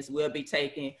attendance will be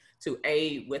taken to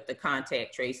aid with the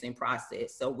contact tracing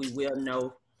process. So we will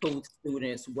know who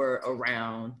students were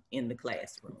around in the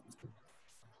classroom.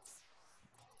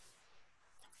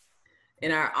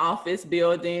 In our office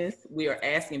buildings, we are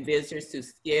asking visitors to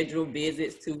schedule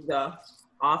visits to the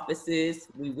offices.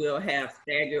 We will have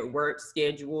staggered work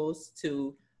schedules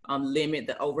to limit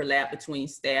the overlap between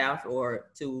staff or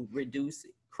to reduce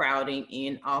crowding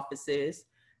in offices.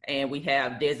 And we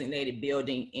have designated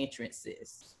building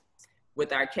entrances.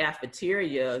 With our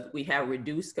cafeteria, we have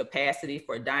reduced capacity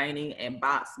for dining and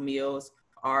box meals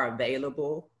are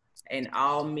available. And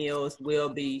all meals will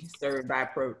be served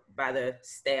by the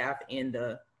staff in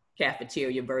the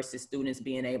cafeteria versus students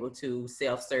being able to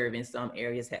self-serve in some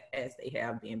areas as they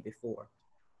have been before.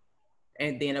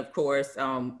 And then of course,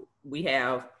 we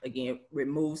have, again,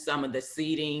 removed some of the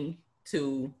seating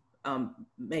to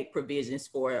make provisions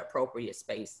for appropriate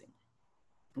spacing.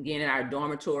 Again, in our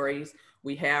dormitories,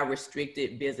 we have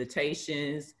restricted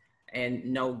visitations and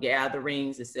no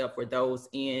gatherings except for those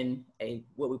in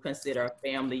what we consider a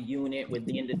family unit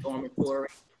within the dormitory.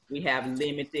 We have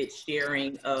limited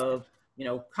sharing of,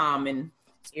 common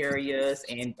areas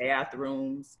and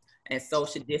bathrooms. and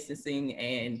social distancing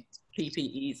and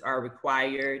PPEs are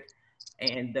required.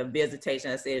 And the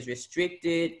visitation, I said, is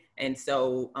restricted. And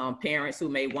so parents who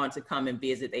may want to come and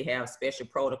visit, they have special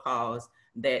protocols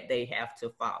that they have to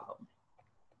follow.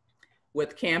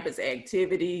 With campus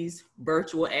activities,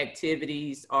 virtual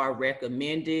activities are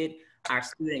recommended. Our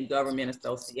Student Government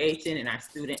Association and our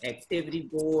Student Activity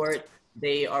Board,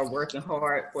 they are working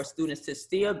hard for students to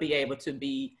still be able to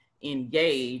be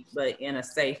engaged, but in a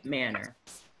safe manner.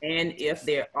 And if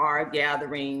there are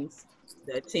gatherings,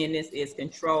 the attendance is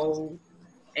controlled,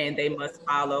 and they must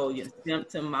follow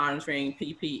symptom monitoring,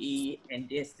 PPE, and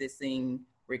distancing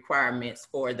requirements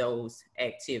for those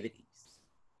activities.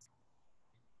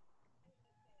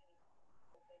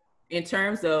 In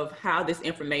terms of how this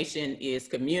information is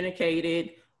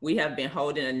communicated, we have been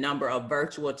holding a number of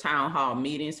virtual town hall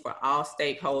meetings for all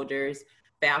stakeholders,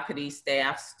 faculty,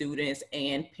 staff, students,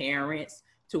 and parents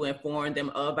to inform them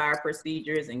of our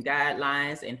procedures and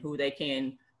guidelines and who they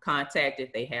can contact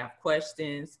if they have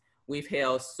questions. We've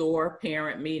held SOAR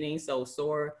parent meetings. So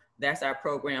SOAR, that's our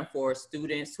program for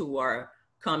students who are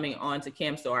coming onto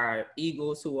campus, or our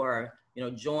Eagles who are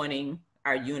joining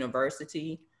our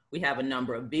university. We have a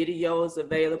number of videos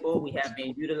available. We have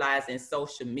been utilizing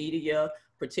social media,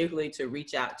 particularly to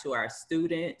reach out to our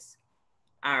students.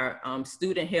 Our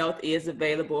student health is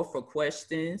available for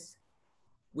questions.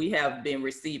 We have been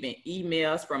receiving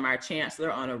emails from our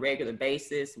chancellor on a regular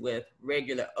basis with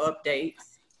regular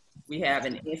updates. We have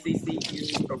an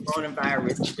NCCU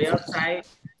coronavirus website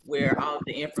where all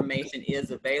the information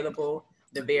is available,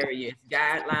 the various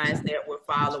guidelines that we're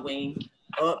following,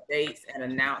 updates and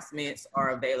announcements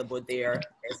are available there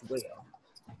as well.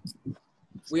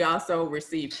 We also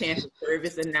receive campus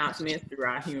service announcements through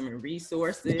our human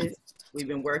resources. We've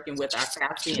been working with our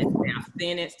faculty and staff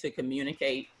senates to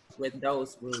communicate with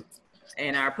those groups.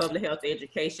 And our public health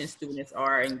education students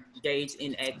are engaged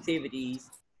in activities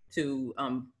to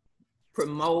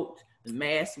promote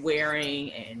mask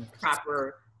wearing and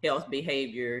proper health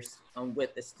behaviors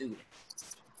with the students.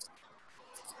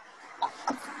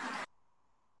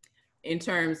 In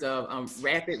terms of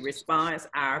rapid response,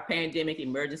 our pandemic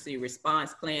emergency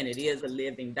response plan, it is a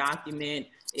living document.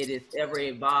 It is ever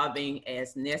evolving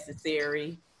as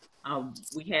necessary.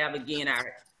 We have, again,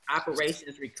 our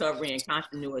Operations Recovery and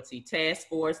Continuity Task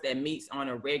Force that meets on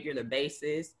a regular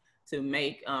basis to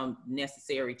make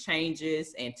necessary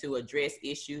changes and to address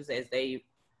issues as they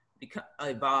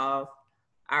evolve.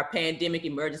 Our Pandemic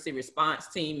Emergency Response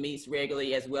Team meets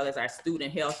regularly, as well as our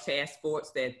Student Health Task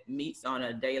Force that meets on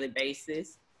a daily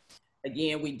basis.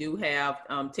 Again, we do have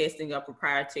testing of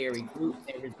proprietary groups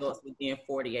and results within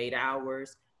 48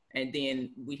 hours. And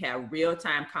then we have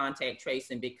real-time contact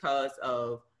tracing because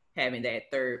of having that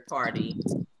third party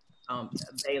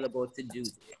available to do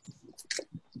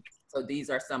this. So these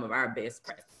are some of our best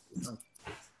practices.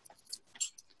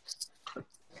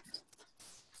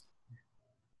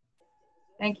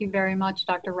 Thank you very much,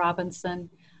 Dr. Robinson.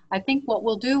 I think what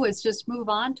we'll do is just move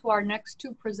on to our next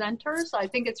two presenters. I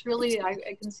think it's really,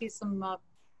 I can see some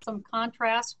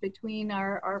contrast between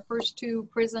our first two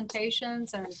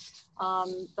presentations, and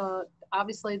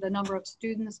obviously the number of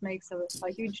students makes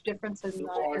a huge difference in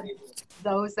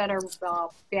those that are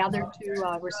gathered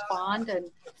to respond and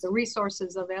the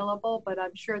resources available, but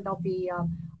I'm sure there'll be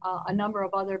a number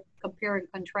of other compare and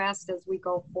contrast as we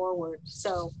go forward.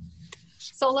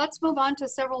 So let's move on to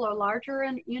several larger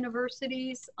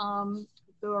universities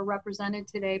who are represented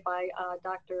today by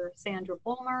Dr. Sandra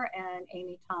Bulmer and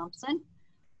Amy Thompson.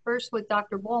 First with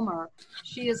Dr. Bulmer.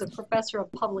 She is a professor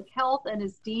of public health and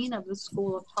is dean of the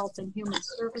School of Health and Human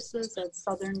Services at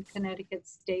Southern Connecticut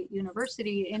State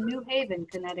University in New Haven,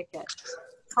 Connecticut.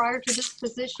 Prior to this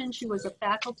position, she was a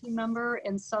faculty member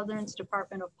in Southern's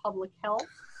Department of Public Health,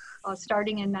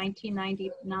 starting in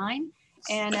 1999.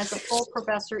 And as a full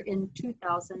professor in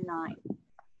 2009.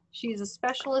 She is a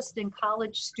specialist in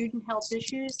college student health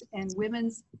issues and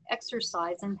women's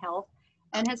exercise and health,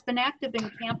 and has been active in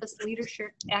campus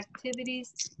leadership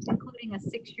activities, including a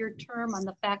 6-year term on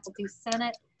the Faculty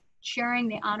Senate, chairing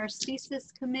the Honors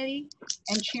Thesis Committee,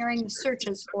 and chairing the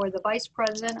searches for the Vice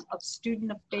President of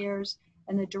Student Affairs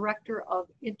and the Director of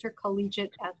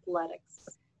Intercollegiate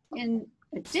Athletics. In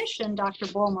addition, Dr.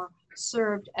 Bulmer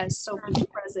served as SOPI's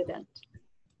president.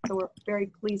 So we're very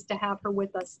pleased to have her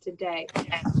with us today.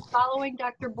 Following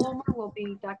Dr. Bulmer will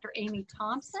be Dr. Amy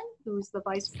Thompson, who's the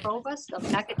Vice Provost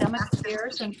of Academic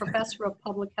Affairs and Professor of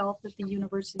Public Health at the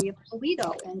University of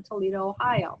Toledo in Toledo,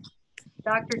 Ohio.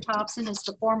 Dr. Thompson is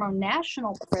the former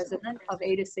national president of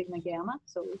Eta Sigma Gamma.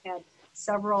 So we've had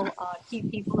several key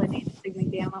people in Anti Sigma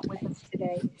Gamma with us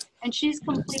today. And she's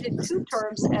completed 2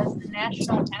 terms as the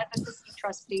National Advocacy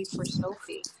Trustee for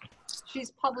SOFI.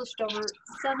 She's published over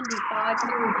 75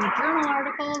 peer-reviewed journal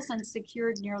articles and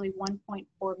secured nearly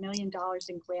 $1.4 million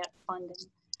in grant funding.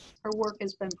 Her work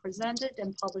has been presented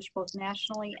and published both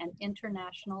nationally and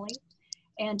internationally.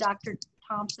 And Dr.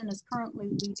 Thompson is currently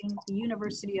leading the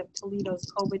University of Toledo's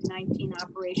COVID-19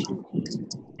 operation team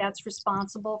that's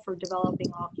responsible for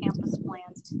developing all campus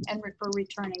plans and for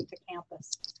returning to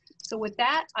campus. So with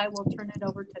that, I will turn it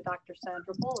over to Dr.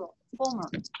 Sandra Fulmer.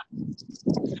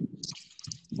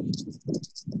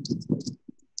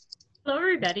 Hello,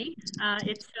 everybody.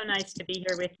 It's so nice to be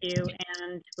here with you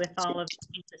and with all of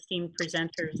these esteemed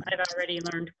presenters. I've already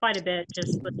learned quite a bit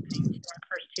just listening to our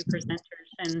first 2 presenters,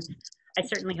 and I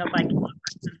certainly hope I can offer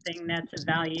something that's of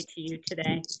value to you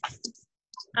today.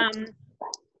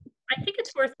 I think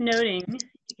it's worth noting,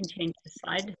 you can change the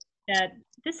slide, that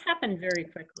this happened very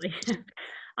quickly.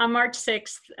 On March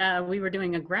 6th, we were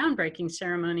doing a groundbreaking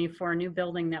ceremony for a new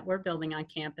building that we're building on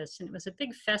campus, and it was a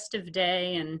big festive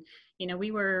day. And you know,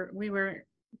 we were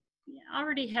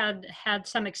already had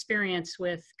some experience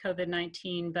with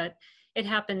COVID-19, but it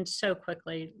happened so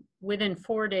quickly. Within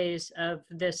 4 days of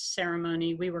this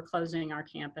ceremony, we were closing our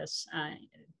campus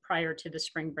prior to the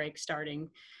spring break starting.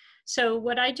 So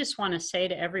what I just want to say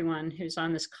to everyone who's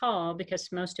on this call,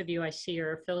 because most of you I see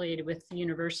are affiliated with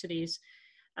universities,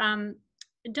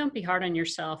 don't be hard on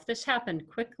yourself. This happened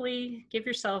quickly. Give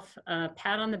yourself a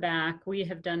pat on the back. We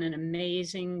have done an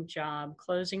amazing job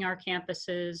closing our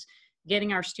campuses,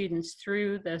 getting our students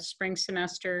through the spring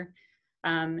semester,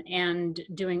 and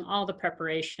doing all the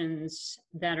preparations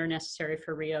that are necessary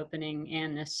for reopening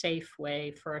in a safe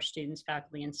way for our students,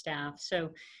 faculty, and staff.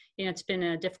 So, you know, it's been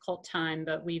a difficult time,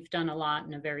 but we've done a lot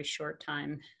in a very short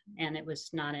time, and it was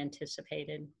not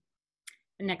anticipated.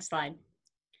 The next slide.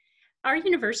 Our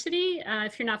university,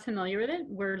 if you're not familiar with it,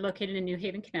 we're located in New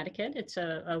Haven, Connecticut. It's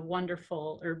a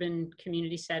wonderful urban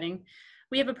community setting.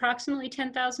 We have approximately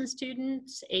 10,000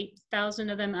 students, 8,000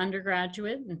 of them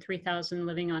undergraduate and 3,000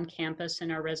 living on campus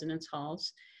in our residence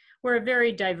halls. We're a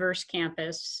very diverse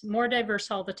campus, more diverse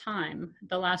all the time.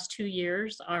 The last 2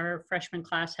 years, our freshman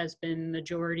class has been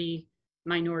majority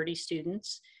minority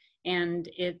students, and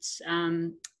it's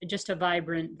just a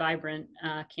vibrant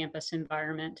campus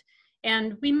environment.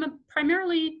 And we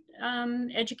primarily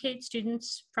educate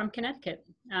students from Connecticut.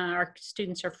 Our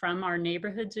students are from our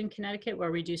neighborhoods in Connecticut,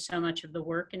 where we do so much of the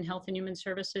work in health and human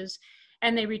services,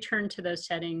 and they return to those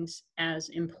settings as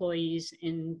employees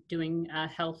in doing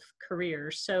health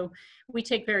careers. So we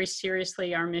take very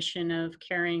seriously our mission of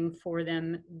caring for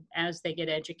them as they get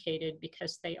educated,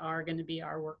 because they are going to be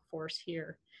our workforce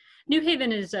here. New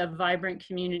Haven is a vibrant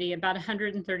community, about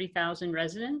 130,000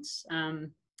 residents.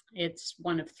 It's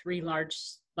one of 3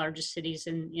 largest cities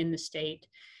in the state.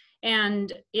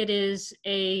 And it is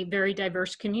a very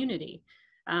diverse community.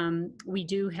 We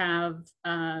do have,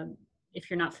 if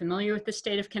you're not familiar with the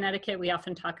state of Connecticut, we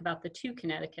often talk about the 2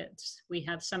 Connecticut's. We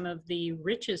have some of the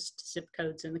richest zip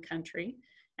codes in the country,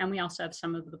 and we also have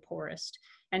some of the poorest.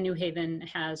 And New Haven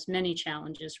has many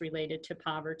challenges related to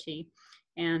poverty.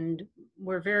 And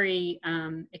we're very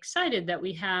excited that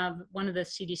we have one of the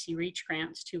CDC REACH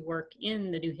grants to work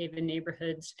in the New Haven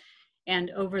neighborhoods.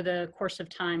 And over the course of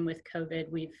time with COVID,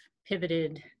 we've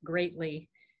pivoted greatly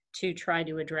to try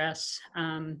to address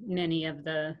many of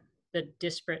the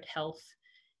disparate health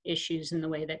issues in the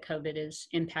way that COVID is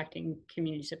impacting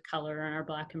communities of color and our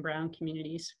Black and Brown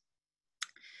communities.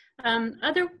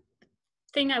 Other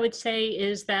thing I would say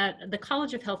is that the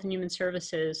College of Health and Human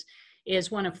Services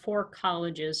is one of 4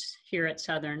 colleges here at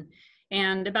Southern,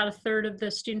 and about 1/3 of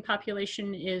the student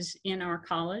population is in our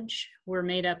college. We're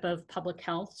made up of public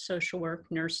health, social work,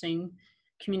 nursing,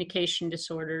 communication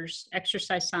disorders,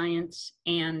 exercise science,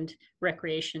 and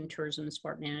recreation, tourism, and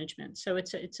sport management. So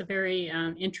it's a very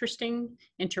interesting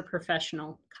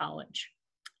interprofessional college.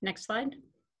 Next slide.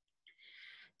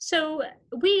 So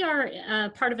we are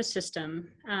part of a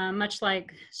system, much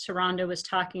like Saranda was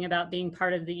talking about being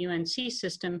part of the UNC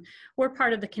system. We're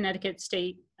part of the Connecticut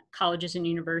State Colleges and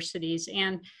Universities,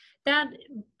 and that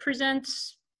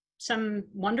presents some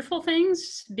wonderful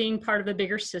things. Being part of a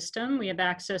bigger system, we have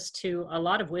access to a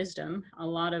lot of wisdom. A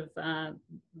lot of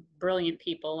brilliant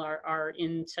people are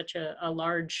in such a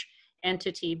large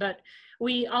entity, but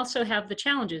we also have the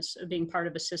challenges of being part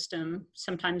of a system.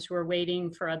 Sometimes we're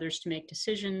waiting for others to make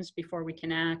decisions before we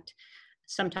can act.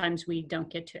 Sometimes we don't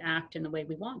get to act in the way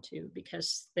we want to,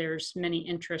 because there's many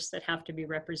interests that have to be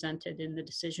represented in the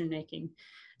decision making.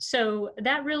 So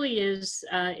that really is,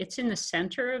 it's in the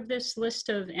center of this list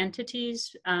of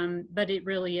entities, but it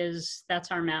really is,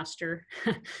 that's our master.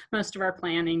 Most of our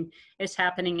planning is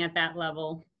happening at that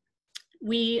level.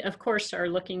 We, of course, are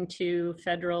looking to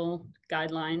federal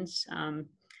guidelines,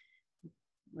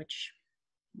 which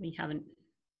we haven't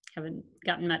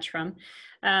gotten much from.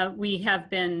 We have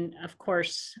been, of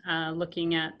course,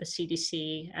 looking at the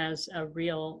CDC as a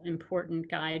real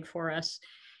important guide for us.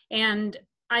 And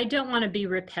I don't want to be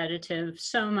repetitive.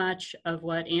 So much of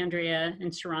what Andrea and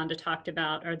Saranda talked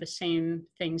about are the same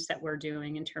things that we're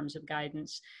doing in terms of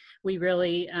guidance. We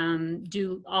really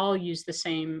do all use the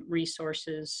same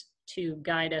resources to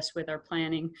guide us with our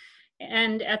planning.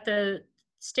 And at the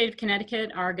state of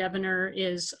Connecticut, our governor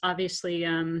is obviously,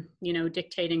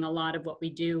 dictating a lot of what we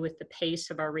do with the pace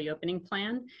of our reopening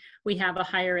plan. We have a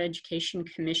higher education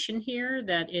commission here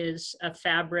that is a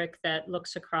fabric that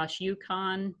looks across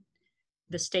Yukon,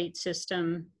 the state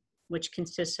system, which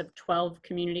consists of 12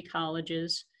 community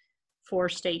colleges, 4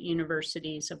 state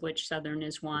universities, of which Southern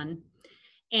is one,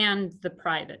 and the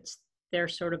privates. They're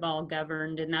sort of all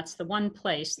governed, and that's the one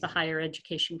place, the Higher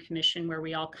Education Commission, where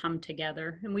we all come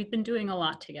together, and we've been doing a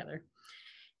lot together.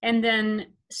 And then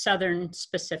Southern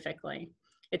specifically.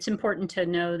 It's important to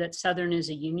know that Southern is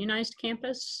a unionized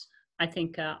campus. I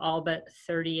think all but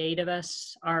 38 of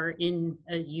us are in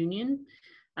a union.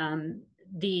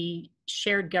 The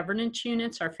shared governance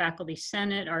units, our faculty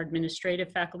senate, our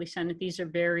administrative faculty senate, these are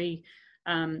very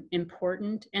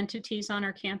important entities on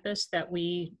our campus that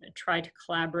we try to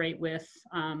collaborate with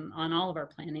on all of our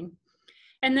planning.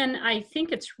 And then I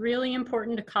think it's really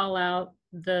important to call out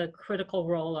the critical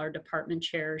role our department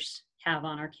chairs have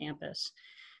on our campus.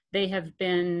 They have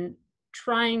been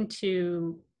trying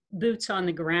to boots on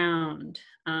the ground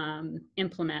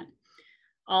implement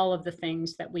all of the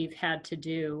things that we've had to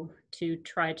do to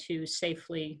try to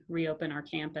safely reopen our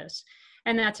campus.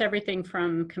 And that's everything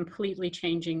from completely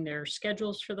changing their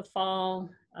schedules for the fall,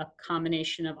 a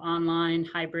combination of online,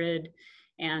 hybrid,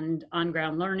 and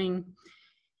on-ground learning,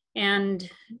 and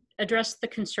address the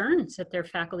concerns that their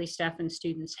faculty, staff, and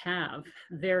students have,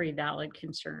 very valid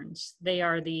concerns. They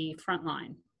are the front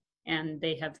line, and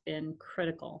they have been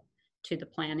critical to the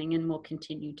planning and will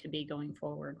continue to be going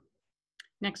forward.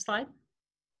 Next slide.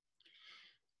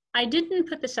 I didn't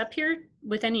put this up here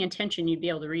with any intention you'd be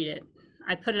able to read it.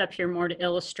 I put it up here more to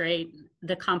illustrate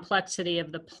the complexity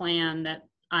of the plan that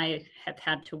I have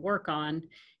had to work on,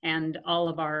 and all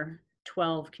of our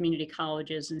 12 community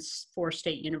colleges and 4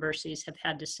 state universities have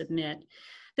had to submit.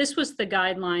 This was the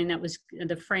guideline that was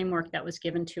the framework that was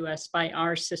given to us by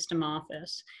our system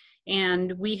office.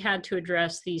 And we had to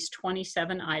address these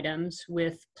 27 items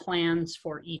with plans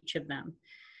for each of them.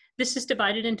 This is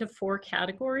divided into 4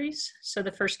 categories. So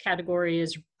the first category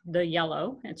is the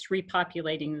yellow. It's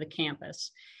repopulating the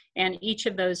campus. And each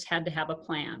of those had to have a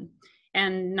plan.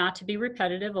 And not to be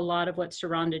repetitive, a lot of what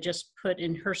Saranda just put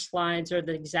in her slides are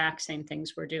the exact same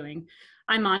things we're doing.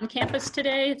 I'm on campus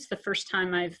today. It's the first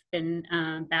time I've been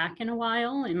back in a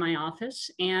while in my office,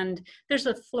 and there's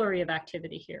a flurry of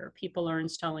activity here. People are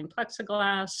installing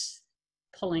plexiglass,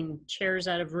 pulling chairs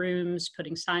out of rooms,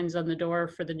 putting signs on the door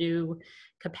for the new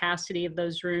capacity of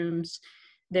those rooms.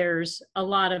 There's a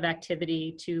lot of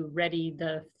activity to ready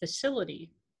the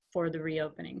facility for the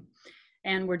reopening.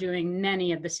 And we're doing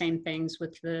many of the same things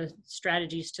with the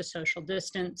strategies to social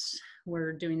distance.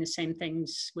 We're doing the same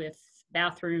things with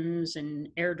bathrooms and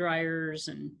air dryers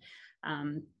and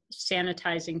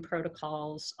sanitizing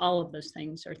protocols. All of those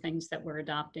things are things that we're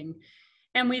adopting.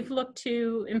 And we've looked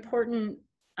to important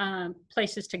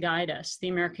places to guide us. The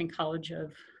American College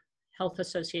of Health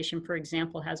Association, for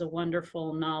example, has a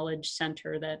wonderful knowledge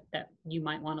center that you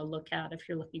might want to look at if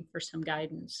you're looking for some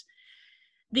guidance.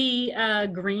 The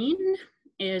green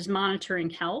is monitoring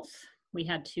health. We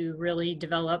had to really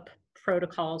develop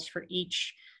protocols for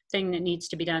each thing that needs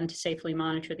to be done to safely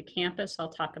monitor the campus. I'll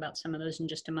talk about some of those in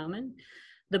just a moment.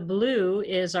 The blue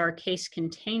is our case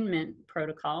containment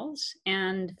protocols.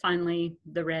 And finally,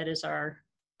 the red is our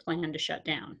plan to shut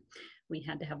down. We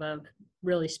had to have a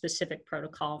really specific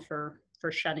protocol for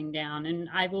shutting down. And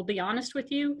I will be honest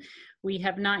with you, we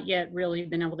have not yet really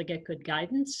been able to get good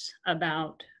guidance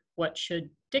about what should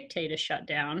dictate a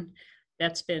shutdown.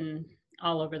 That's been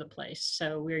all over the place.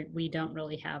 So we don't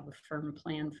really have a firm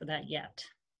plan for that yet.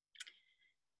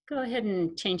 Go ahead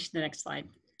and change to the next slide.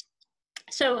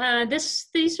 So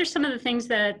these are some of the things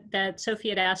that Sophie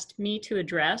had asked me to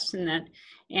address and that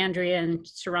Andrea and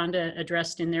Saranda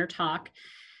addressed in their talk.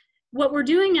 What we're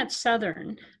doing at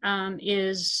Southern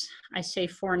is, I say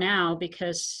for now,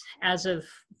 because as of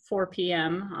 4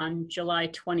 p.m. on July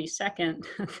 22nd,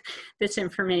 this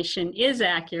information is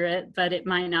accurate, but it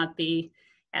might not be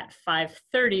at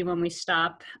 5:30 when we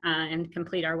stop and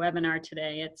complete our webinar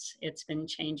today. It's been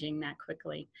changing that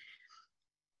quickly.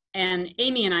 And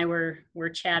Amy and I were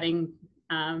chatting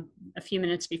a few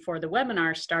minutes before the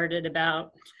webinar started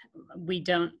about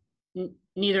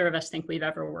neither of us think we've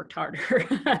ever worked harder.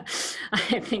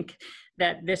 I think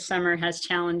that this summer has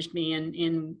challenged me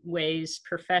in ways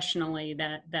professionally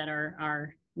that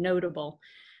are notable.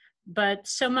 But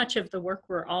so much of the work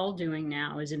we're all doing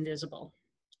now is invisible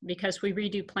because we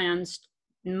redo plans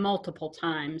multiple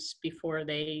times before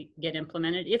they get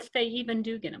implemented, if they even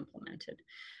do get implemented.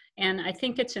 And I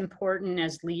think it's important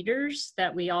as leaders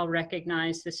that we all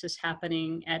recognize this is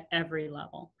happening at every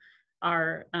level.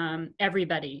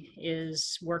 Everybody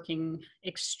is working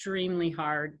extremely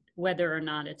hard, whether or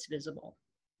not it's visible.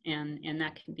 And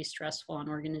that can be stressful on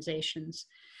organizations.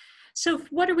 So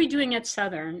what are we doing at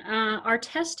Southern? Our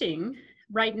testing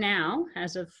right now,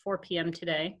 as of 4 p.m.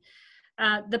 today,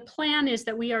 the plan is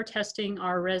that we are testing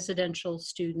our residential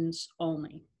students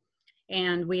only.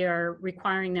 And we are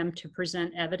requiring them to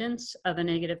present evidence of a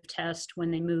negative test when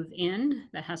they move in.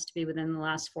 That has to be within the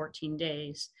last 14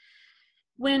 days.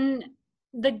 When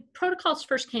the protocols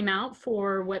first came out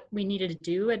for what we needed to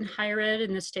do in higher ed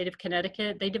in the state of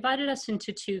Connecticut, they divided us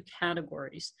into two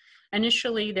categories.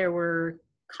 Initially, there were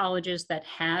colleges that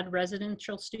had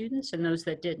residential students and those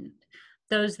that didn't.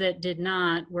 Those that did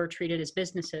not were treated as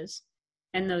businesses,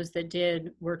 and those that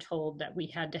did were told that we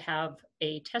had to have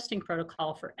a testing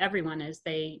protocol for everyone as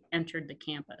they entered the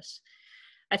campus.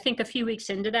 I think a few weeks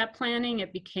into that planning,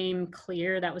 it became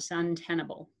clear that was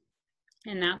untenable.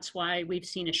 And that's why we've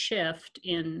seen a shift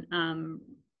in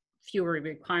fewer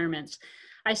requirements.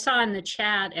 I saw in the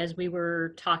chat as we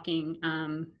were talking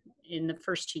in the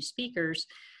first two speakers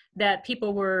that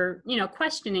people were,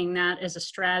 questioning that as a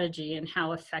strategy and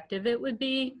how effective it would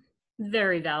be.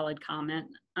 Very valid comment.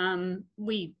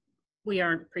 We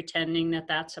aren't pretending that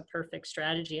that's a perfect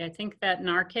strategy. I think that in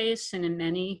our case and in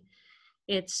many,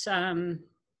 it's a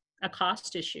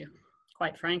cost issue,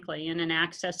 quite frankly, and an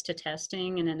access to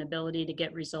testing and an ability to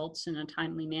get results in a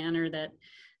timely manner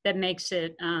that makes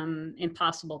it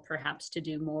impossible perhaps to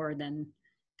do more than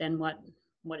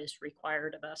what is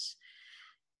required of us.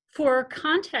 For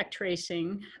contact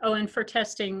tracing, and for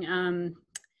testing,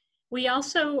 we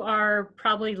also are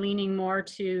probably leaning more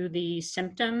to the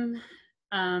symptom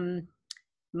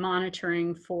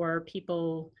monitoring for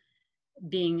people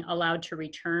being allowed to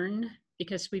return,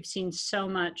 because we've seen so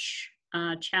much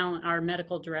challenge. Our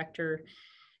medical director,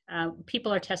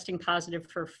 people are testing positive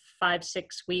for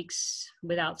 5-6 weeks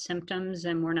without symptoms,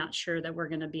 and we're not sure that we're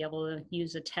going to be able to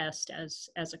use a test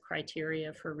as a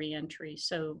criteria for reentry.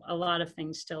 So a lot of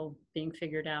things still being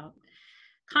figured out.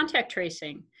 Contact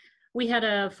tracing. We had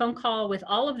a phone call with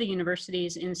all of the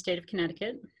universities in the state of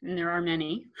Connecticut, and there are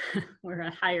many. We're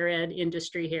a higher ed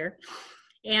industry here.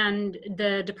 And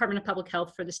the Department of Public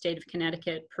Health for the state of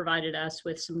Connecticut provided us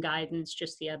with some guidance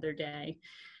just the other day.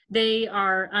 They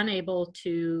are unable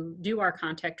to do our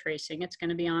contact tracing. It's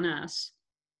going to be on us.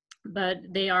 But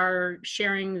they are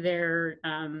sharing their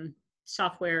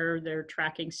software, their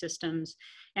tracking systems,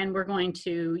 and we're going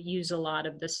to use a lot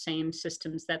of the same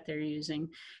systems that they're using.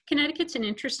 Connecticut's an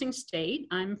interesting state.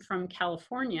 I'm from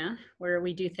California, where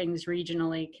we do things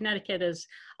regionally. Connecticut is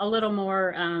a little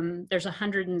more, there's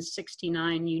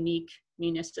 169 unique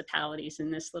municipalities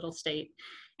in this little state,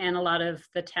 and a lot of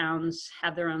the towns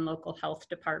have their own local health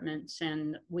departments,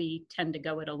 and we tend to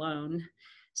go it alone.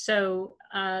 So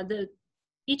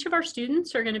each of our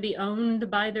students are going to be owned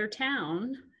by their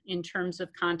town in terms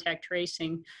of contact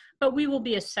tracing, but we will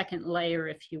be a second layer,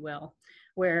 if you will,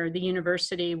 where the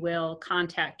university will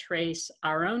contact trace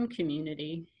our own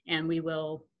community, and we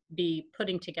will be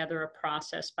putting together a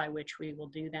process by which we will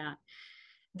do that.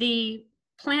 The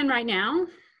plan right now,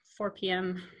 4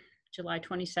 p.m. July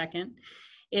 22nd,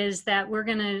 is that we're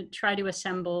going to try to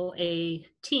assemble a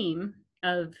team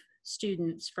of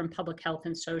students from public health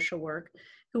and social work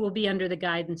who will be under the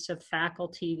guidance of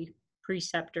faculty,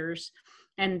 preceptors,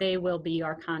 and they will be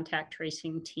our contact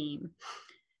tracing team.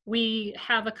 We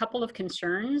have a couple of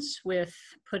concerns with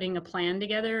putting a plan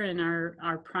together, and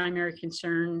our primary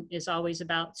concern is always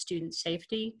about student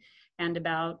safety and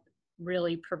about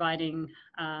really providing,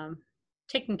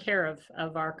 taking care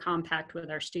of our compact with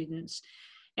our students.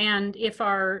 And if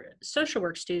our social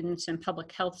work students and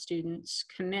public health students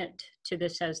commit to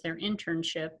this as their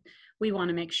internship, we want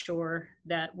to make sure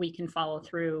that we can follow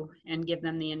through and give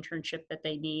them the internship that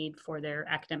they need for their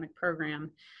academic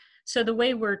program. So the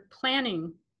way we're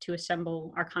planning to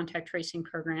assemble our contact tracing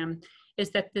program is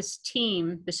that this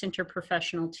team, this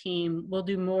interprofessional team, will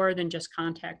do more than just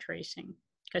contact tracing.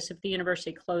 Because if the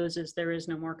university closes, there is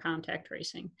no more contact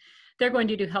tracing. They're going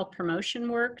to do health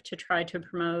promotion work to try to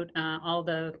promote all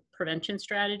the prevention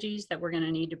strategies that we're going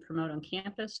to need to promote on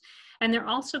campus. And they're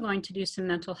also going to do some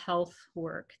mental health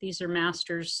work. These are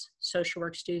master's social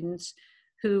work students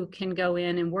who can go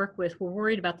in and work with, we're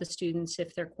worried about the students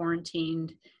if they're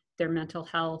quarantined, their mental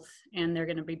health, and they're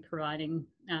going to be providing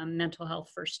mental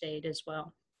health first aid as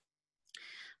well.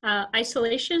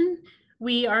 Isolation,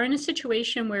 we are in a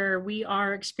situation where we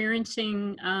are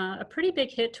experiencing a pretty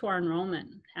big hit to our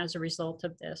enrollment as a result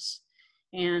of this.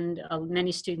 And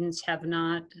many students have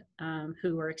not,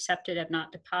 who are accepted, have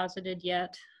not deposited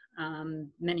yet.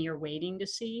 Many are waiting to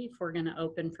see if we're going to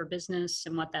open for business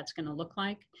and what that's going to look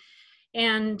like.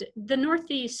 And the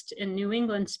Northeast and New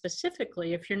England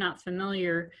specifically, if you're not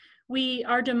familiar,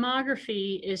 our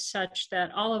demography is such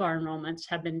that all of our enrollments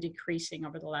have been decreasing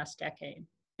over the last decade.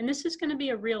 And this is going to be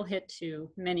a real hit to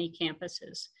many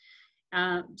campuses.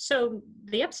 So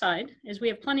the upside is we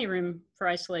have plenty of room for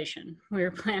isolation.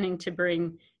 We're planning to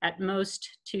bring at most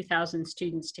 2,000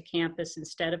 students to campus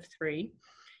instead of 3.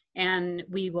 And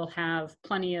we will have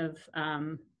plenty of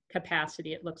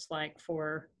capacity, it looks like,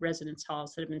 for residence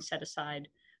halls that have been set aside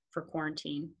for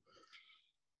quarantine.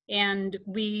 And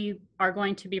we are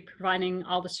going to be providing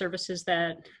all the services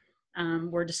that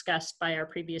were discussed by our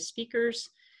previous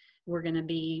speakers. We're going to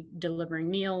be delivering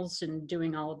meals and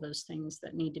doing all of those things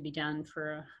that need to be done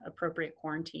for appropriate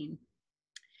quarantine.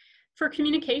 For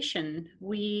communication,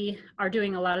 we are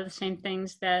doing a lot of the same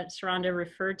things that Saranda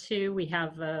referred to. We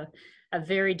have a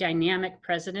very dynamic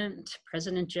president,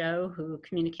 President Joe, who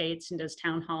communicates and does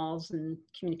town halls and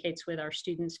communicates with our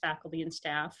students, faculty, and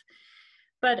staff.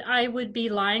 But I would be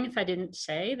lying if I didn't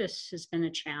say this has been a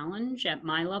challenge at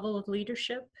my level of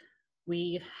leadership.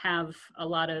 We have a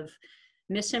lot of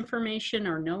misinformation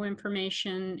or no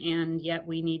information, and yet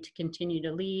we need to continue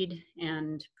to lead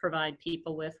and provide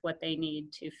people with what they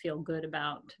need to feel good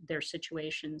about their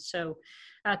situation. So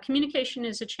communication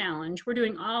is a challenge. We're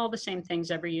doing all the same things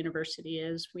every university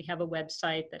is. We have a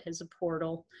website that has a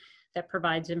portal that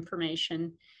provides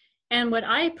information. And what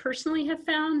I personally have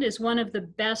found is one of the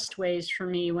best ways for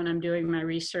me when I'm doing my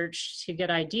research to get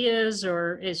ideas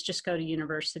is just go to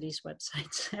universities'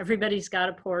 websites. Everybody's got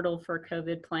a portal for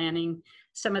COVID planning.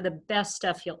 Some of the best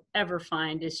stuff you'll ever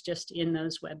find is just in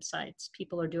those websites.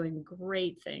 People are doing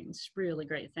great things, really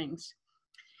great things.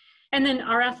 And then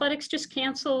our athletics just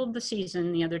canceled the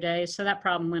season the other day, so that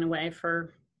problem went away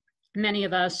for many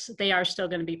of us. They are still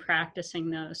going to be practicing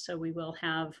those, so we will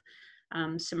have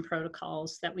some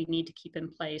protocols that we need to keep in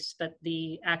place, but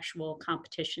the actual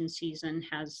competition season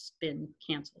has been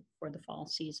canceled for the fall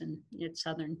season at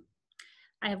Southern.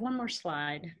 I have one more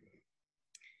slide.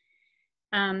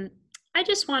 I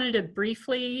just wanted to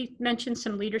briefly mention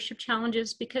some leadership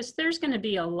challenges because there's going to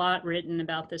be a lot written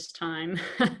about this time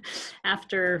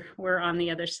after we're on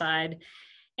the other side.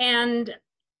 And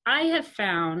I have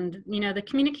found, the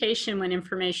communication when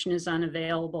information is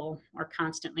unavailable or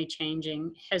constantly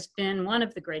changing has been one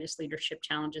of the greatest leadership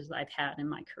challenges I've had in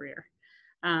my career.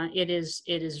 It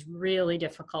is really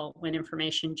difficult when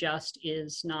information just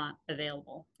is not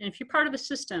available. And if you're part of the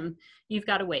system, you've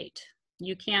got to wait.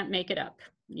 You can't make it up.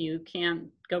 You can't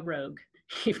go rogue.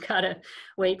 You've got to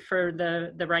wait for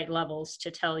the right levels to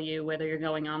tell you whether you're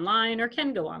going online or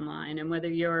can go online, and whether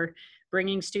you're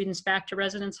bringing students back to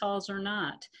residence halls or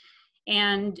not.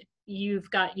 And you've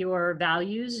got your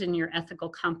values and your ethical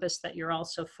compass that you're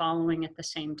also following at the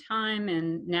same time,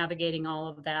 and navigating all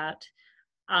of that,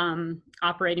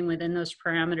 operating within those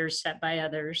parameters set by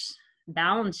others,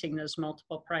 balancing those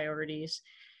multiple priorities.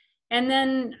 And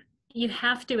then you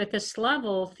have to, at this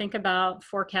level, think about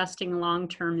forecasting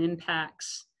long-term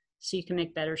impacts so you can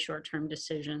make better short-term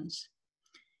decisions.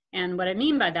 And what I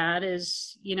mean by that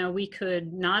is, we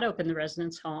could not open the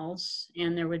residence halls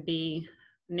and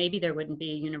maybe there wouldn't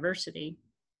be a university.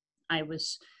 I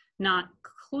was not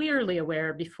clearly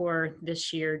aware before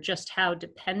this year just how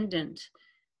dependent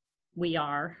we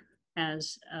are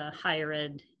as a higher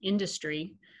ed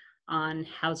industry on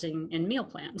housing and meal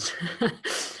plans.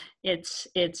 It's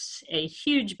a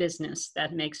huge business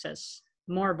that makes us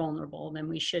more vulnerable than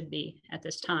we should be at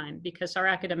this time, because our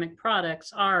academic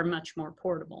products are much more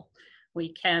portable.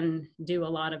 We can do a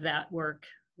lot of that work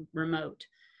remote,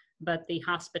 but the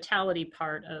hospitality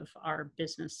part of our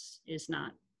business is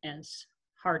not as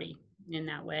hardy in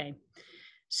that way.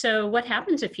 So what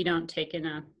happens if you don't take in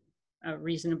a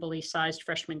reasonably sized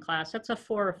freshman class? That's a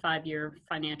 4 or 5 year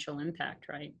financial impact,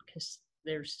 right? Because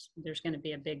there's going to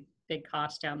be a big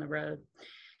cost down the road.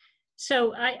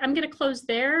 So I'm going to close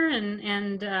there,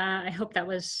 and I hope that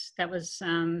was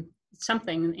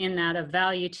something in that of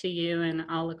value to you, and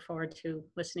I'll look forward to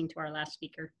listening to our last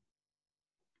speaker.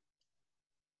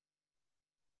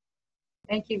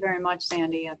 Thank you very much,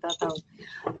 Sandy. I thought that was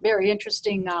a very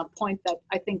interesting point that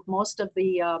I think most of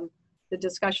the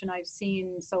discussion I've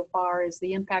seen so far is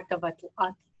the impact of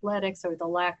athletics or the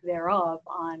lack thereof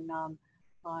on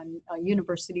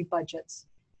university budgets,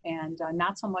 and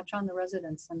not so much on the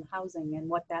residents and housing and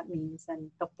what that means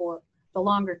and the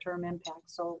longer term impact.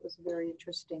 So it was a very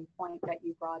interesting point that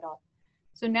you brought up.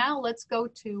 So now let's go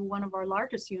to one of our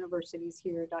largest universities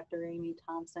here, Dr. Amy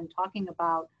Thompson, talking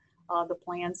about the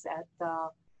plans at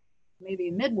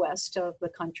maybe Midwest of the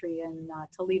country in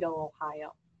Toledo,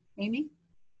 Ohio. Amy?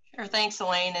 Sure, thanks,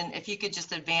 Elaine. And if you could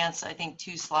just advance, I think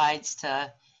 2 slides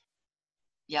to,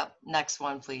 yep, next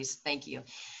one, please. Thank you.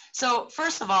 So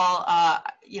first of all,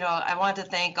 I want to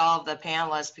thank all of the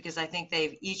panelists because I think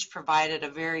they've each provided a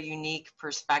very unique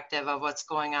perspective of what's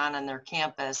going on their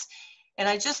campus. And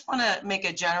I just want to make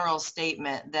a general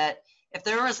statement that if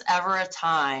there was ever a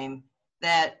time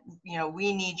that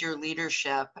we need your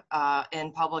leadership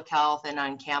in public health and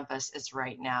on campus, it's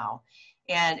right now.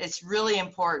 And it's really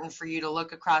important for you to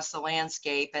look across the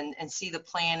landscape and see the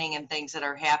planning and things that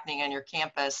are happening on your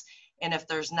campus. And if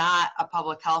there's not a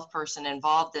public health person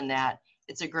involved in that,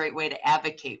 it's a great way to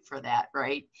advocate for that,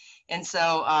 right? And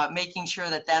so making sure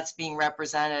that that's being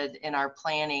represented in our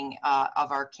planning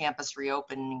of our campus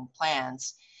reopening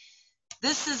plans.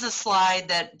 This is a slide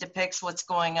that depicts what's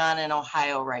going on in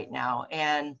Ohio right now.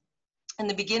 And in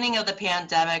the beginning of the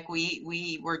pandemic,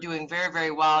 we were doing very, very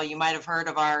well. You might have heard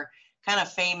of our kind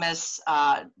of famous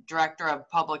director of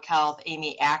public health,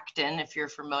 Amy Acton, if you're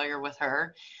familiar with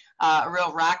her, a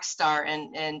real rock star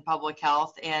in public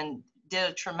health, and did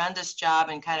a tremendous job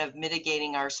in kind of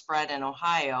mitigating our spread in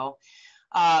Ohio.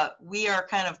 We are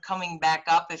kind of coming back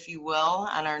up, if you will,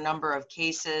 on our number of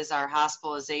cases, our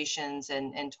hospitalizations,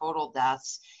 and total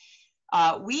deaths.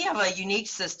 We have a unique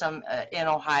system in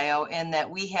Ohio in that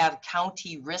we have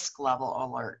county risk level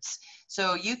alerts.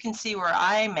 So you can see where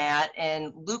I'm at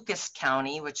in Lucas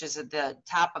County, which is at the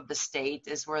top of the state,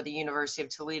 is where the University of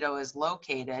Toledo is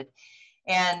located.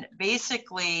 And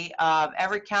basically,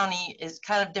 every county is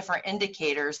kind of different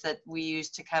indicators that we use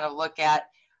to kind of look at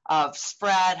of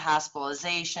spread,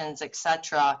 hospitalizations, et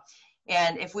cetera.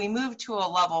 And if we move to a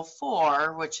level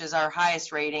 4, which is our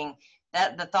highest rating,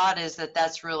 that the thought is that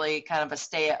that's really kind of a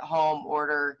stay-at-home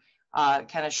order,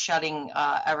 kind of shutting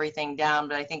everything down.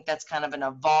 But I think that's kind of an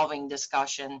evolving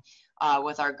discussion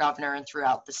with our governor and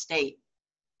throughout the state.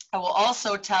 I will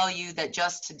also tell you that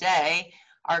just today,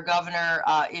 our governor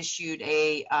issued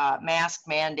a mask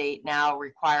mandate now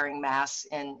requiring masks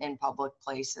in public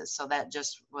places. So that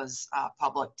just was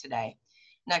public today.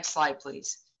 Next slide,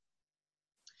 please.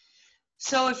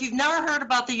 So if you've never heard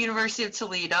about the University of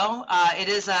Toledo, it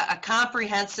is a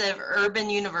comprehensive urban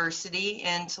university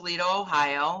in Toledo,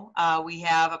 Ohio. We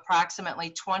have approximately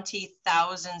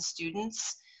 20,000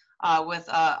 students with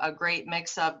a great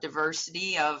mix of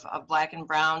diversity of Black and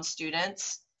Brown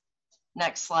students.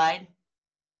 Next slide.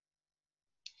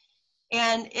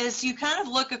 And as you kind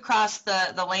of look across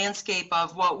the landscape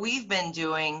of what we've been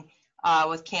doing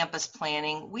with campus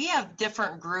planning, we have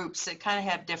different groups that kind of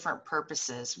have different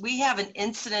purposes. We have an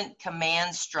incident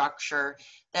command structure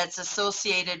that's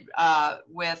associated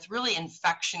with really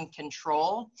infection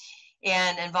control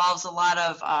and involves a lot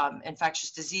of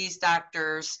infectious disease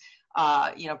doctors,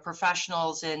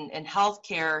 professionals in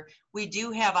healthcare. We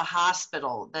do have a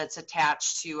hospital that's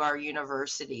attached to our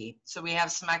university, so we have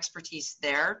some expertise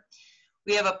there.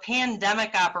 We have a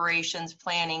pandemic operations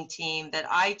planning team that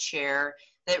I chair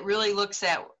that really looks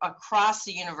at across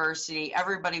the university,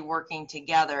 everybody working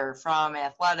together from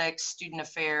athletics, student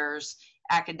affairs,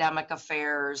 academic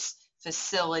affairs,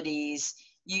 facilities.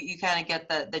 You kind of get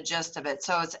the gist of it.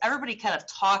 So it's everybody kind of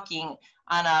talking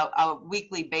on a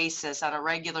weekly basis, on a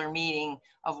regular meeting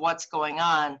of what's going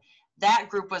on. That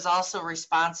group was also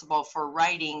responsible for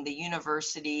writing the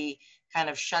university kind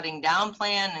of shutting down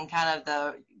plan and kind of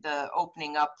the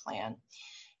opening up plan.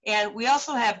 And we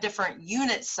also have different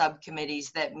unit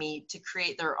subcommittees that meet to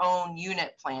create their own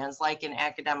unit plans, like in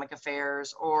academic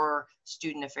affairs or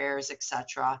student affairs,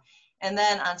 etc. And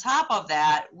then on top of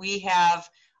that, we have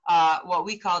what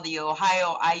we call the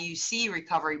Ohio IUC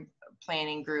Recovery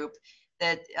Planning Group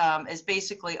that is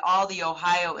basically all the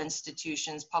Ohio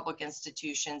institutions, public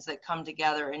institutions that come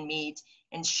together and meet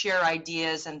and share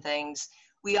ideas and things.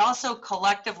 We also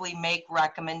collectively make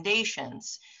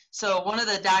recommendations. So one of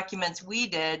the documents we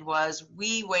did was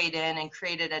we weighed in and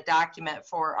created a document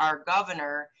for our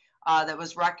governor that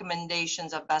was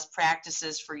recommendations of best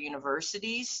practices for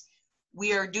universities.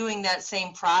 We are doing that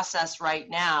same process right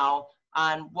now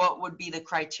on what would be the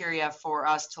criteria for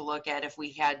us to look at if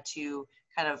we had to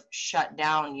kind of shut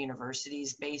down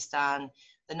universities based on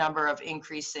the number of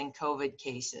increase in COVID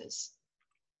cases.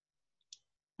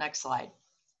 Next slide.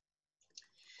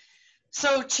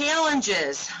 So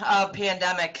challenges of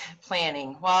pandemic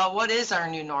planning. Well, what is our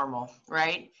new normal,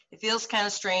 right? It feels kind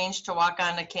of strange to walk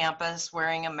onto campus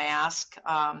wearing a mask.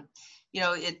 You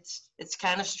know, it's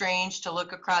kind of strange to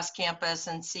look across campus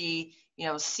and see, you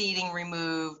know, seating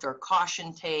removed or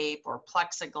caution tape or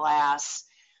plexiglass.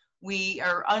 We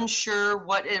are unsure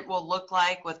what it will look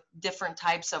like with different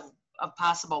types of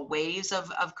possible waves of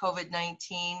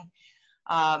COVID-19.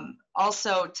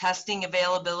 Also, testing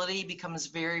availability becomes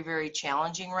very, very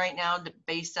challenging right now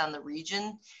based on the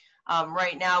region.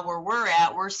 Right now, where we're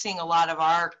at, we're seeing a lot of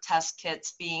our test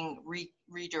kits being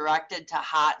redirected to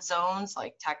hot zones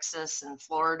like Texas and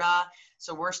Florida.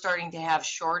 So we're starting to have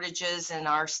shortages in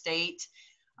our state.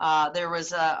 There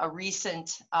was a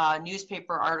recent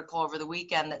newspaper article over the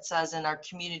weekend that says in our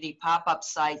community pop-up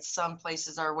sites, some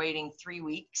places are waiting 3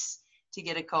 weeks to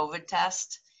get a COVID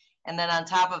test. And then on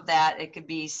top of that, it could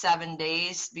be 7 to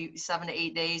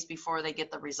 8 days before they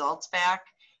get the results back.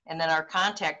 And then our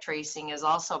contact tracing is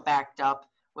also backed up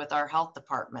with our health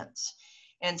departments.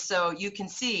 And so you can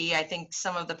see, I think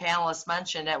some of the panelists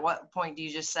mentioned, at what point do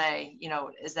you just say, you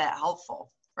know, is that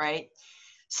helpful, right?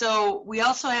 So we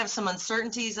also have some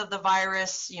uncertainties of the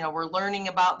virus. You know, we're learning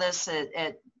about this on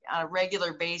a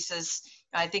regular basis.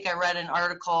 I think I read an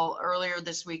article earlier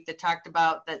this week that talked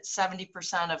about that 70%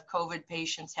 of COVID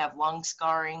patients have lung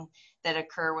scarring that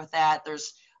occur with that.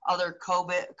 There's other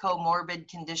comorbid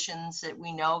conditions that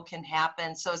we know can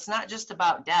happen. So it's not just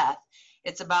about death.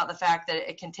 It's about the fact that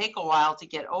it can take a while to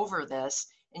get over this,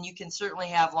 and you can certainly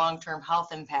have long-term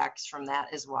health impacts from that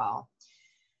as well.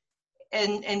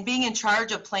 And being in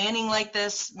charge of planning like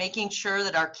this, making sure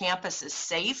that our campus is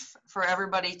safe for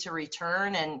everybody to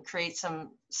return and create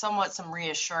somewhat some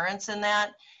reassurance in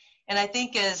that. And I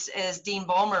think as Dean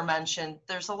Bulmer mentioned,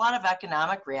 there's a lot of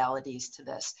economic realities to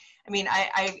this. I mean,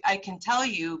 I can tell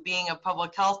you, being a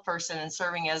public health person and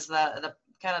serving as the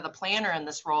kind of the planner in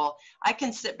this role, I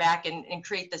can sit back and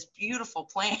create this beautiful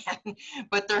plan,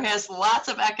 but there has lots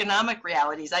of economic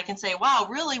realities. I can say, wow,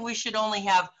 really, we should only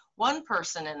have one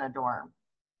person in a dorm.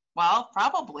 Well,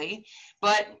 probably,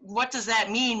 but what does that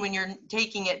mean when you're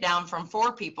taking it down from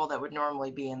 4 people that would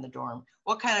normally be in the dorm?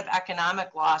 What kind of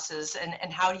economic losses,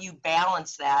 and how do you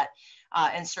balance that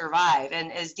and survive?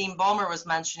 And as Dean Bulmer was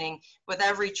mentioning, with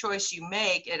every choice you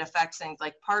make, it affects things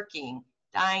like parking,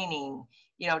 dining,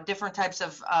 you know, different types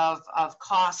of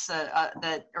costs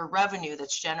that or revenue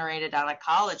that's generated on a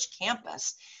college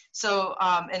campus. So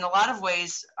in a lot of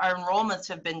ways, our enrollments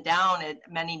have been down at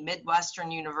many Midwestern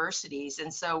universities.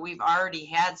 And so we've already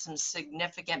had some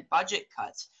significant budget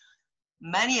cuts.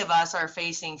 Many of us are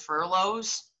facing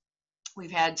furloughs. We've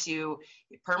had to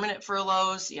permanent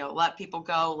furloughs, you know, let people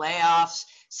go, layoffs.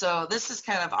 So this is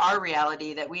kind of our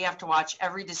reality, that we have to watch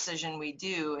every decision we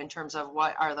do in terms of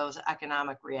what are those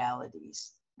economic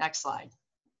realities. Next slide.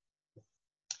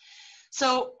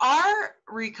 So our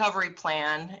recovery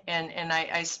plan, and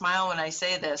I smile when I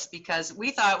say this, because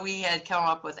we thought we had come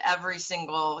up with every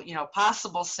single, you know,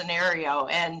 possible scenario.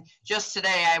 And just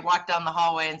today I walked down the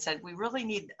hallway and said, we really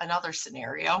need another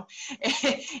scenario.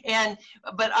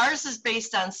 But ours is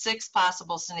based on 6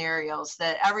 possible scenarios,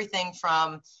 that everything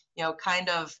from, you know, kind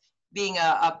of being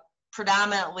a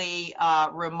predominantly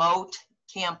remote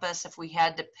campus, if we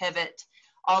had to pivot,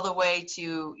 all the way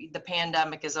to the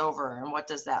pandemic is over, and what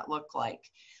does that look like?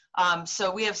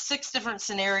 So we have 6 different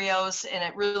scenarios, and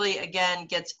it really, again,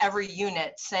 gets every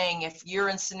unit saying, if you're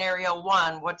in scenario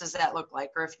 1, what does that look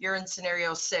like? Or if you're in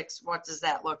scenario 6, what does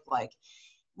that look like?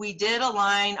 We did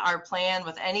align our plan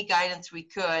with any guidance we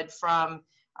could from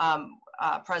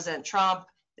President Trump,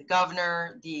 the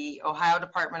governor, the Ohio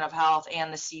Department of Health,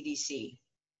 and the CDC.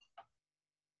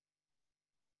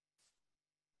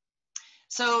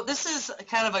 So this is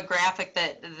kind of a graphic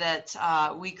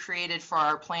that we created for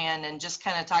our plan, and just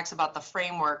kind of talks about the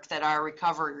framework that our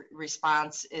recovery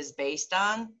response is based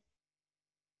on.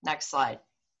 Next slide.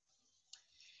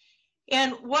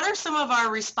 And what are some of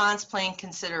our response plan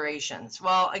considerations?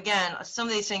 Well, again, some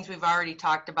of these things we've already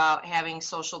talked about: having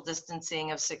social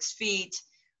distancing of 6 feet,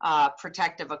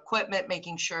 protective equipment,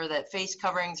 making sure that face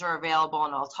coverings are available,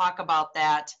 and I'll talk about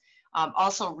that.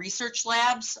 Also, research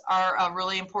labs are a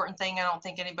really important thing. I don't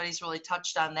think anybody's really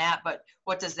touched on that, but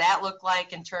what does that look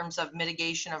like in terms of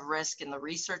mitigation of risk in the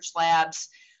research labs?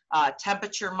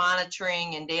 Temperature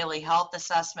monitoring and daily health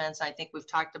assessments. I think we've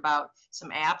talked about some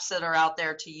apps that are out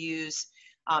there to use.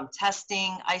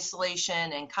 Testing,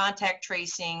 isolation, and contact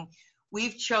tracing.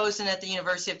 We've chosen at the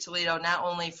University of Toledo, not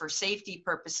only for safety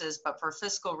purposes, but for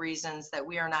fiscal reasons, that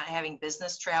we are not having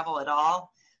business travel at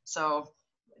all. So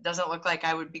it doesn't look like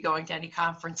I would be going to any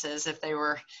conferences if they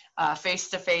were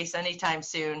face-to-face anytime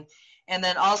soon. And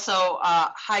then also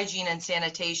hygiene and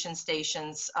sanitation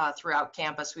stations throughout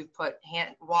campus. We've put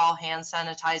wall hand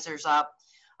sanitizers up,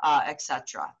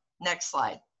 etc. Next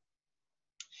slide.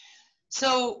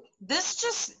 So this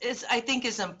just is, I think,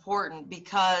 is important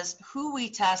because who we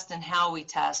test and how we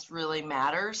test really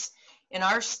matters. In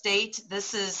our state,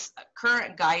 this is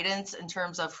current guidance in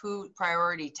terms of who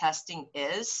priority testing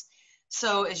is.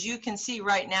 So as you can see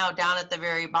right now, down at the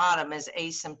very bottom is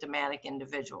asymptomatic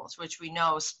individuals, which we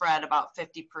know spread about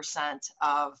 50%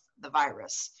 of the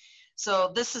virus.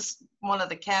 So this is one of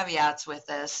the caveats with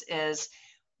this is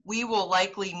we will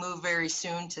likely move very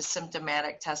soon to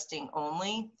symptomatic testing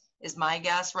only, is my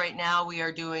guess. Right now we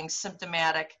are doing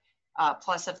symptomatic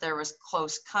plus if there was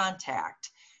close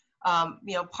contact.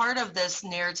 You know, part of this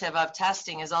narrative of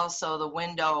testing is also the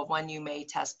window of when you may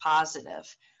test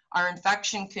positive. Our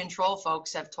infection control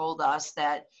folks have told us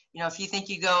that, you know, if you think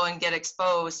you go and get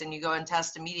exposed and you go and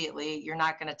test immediately, you're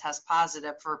not going to test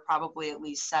positive for probably at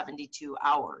least 72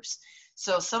 hours.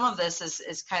 So some of this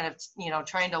is kind of, you know,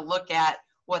 trying to look at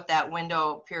what that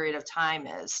window period of time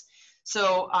is.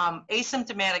 So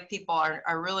asymptomatic people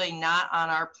are really not on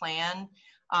our plan.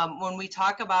 When we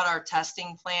talk about our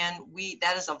testing plan,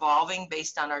 that is evolving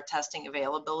based on our testing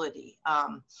availability.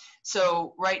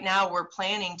 So right now we're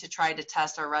planning to try to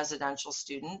test our residential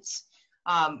students,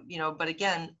 you know, but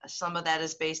again, some of that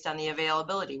is based on the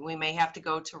availability. We may have to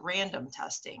go to random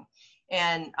testing.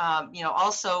 And, you know,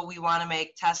 also we want to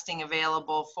make testing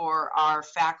available for our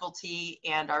faculty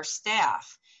and our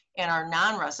staff and our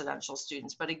non-residential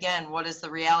students. But again, what is the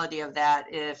reality of that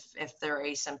if they're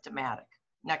asymptomatic?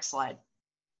 Next slide.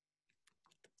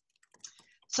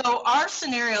 So our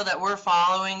scenario that we're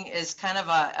following is kind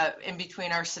of in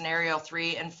between our scenario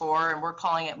 3 and 4, and we're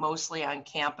calling it mostly on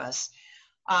campus.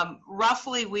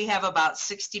 Roughly, we have about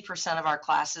 60% of our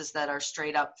classes that are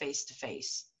straight up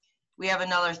face-to-face. We have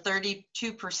another 32%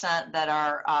 that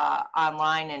are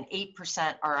online, and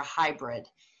 8% are a hybrid.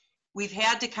 We've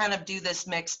had to kind of do this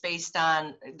mix based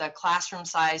on the classroom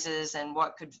sizes and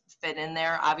what could fit in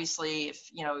there. Obviously, if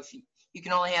you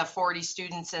can only have 40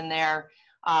 students in there,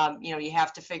 you know, you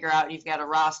have to figure out, you've got a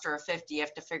roster of 50, you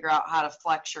have to figure out how to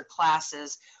flex your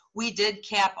classes. We did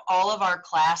cap all of our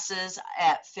classes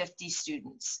at 50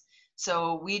 students.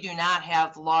 So we do not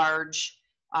have large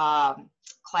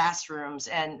classrooms,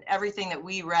 and everything that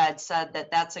we read said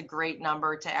that that's a great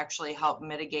number to actually help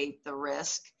mitigate the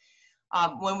risk.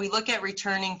 When we look at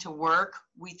returning to work,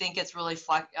 we think it's really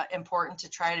important to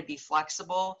try to be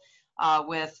flexible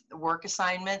with work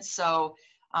assignments. So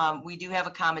we do have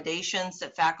accommodations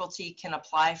that faculty can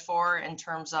apply for in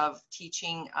terms of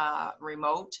teaching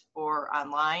remote or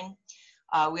online.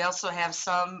 We also have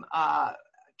some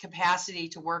capacity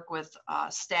to work with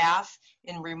staff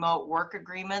in remote work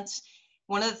agreements.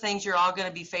 One of the things you're all going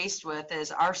to be faced with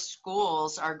is our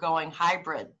schools are going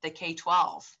hybrid, the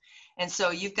K-12. And so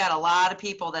you've got a lot of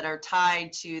people that are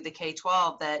tied to the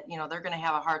K-12 that, you know, they're going to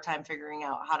have a hard time figuring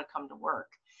out how to come to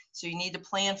work. So you need to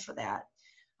plan for that.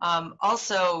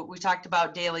 Also, we talked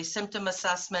about daily symptom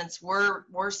assessments.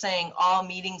 We're saying all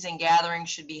meetings and gatherings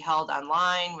should be held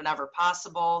online whenever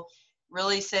possible.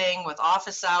 Really saying with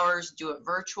office hours, do it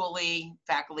virtually.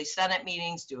 Faculty Senate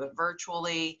meetings, do it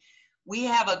virtually. We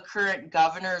have a current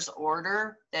governor's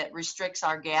order that restricts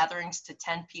our gatherings to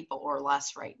 10 people or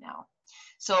less right now.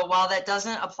 So while that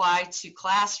doesn't apply to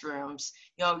classrooms,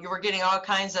 you know, we're getting all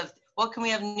kinds of, well, can we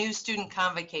have new student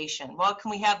convocation? Well, can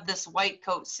we have this white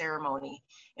coat ceremony?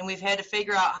 And we've had to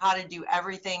figure out how to do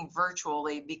everything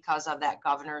virtually because of that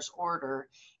governor's order.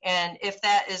 And if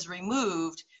that is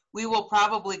removed, we will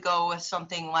probably go with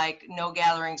something like no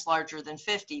gatherings larger than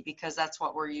 50 because that's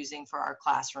what we're using for our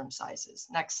classroom sizes.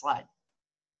 Next slide.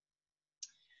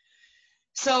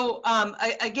 So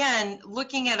again,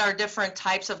 looking at our different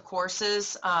types of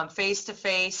courses,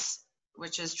 face-to-face,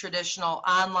 which is traditional,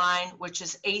 online, which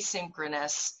is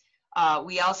asynchronous.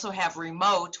 We also have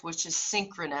remote, which is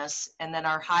synchronous, and then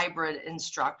our hybrid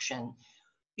instruction.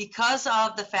 Because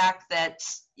of the fact that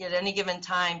at any given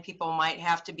time, people might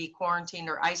have to be quarantined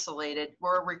or isolated,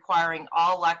 we're requiring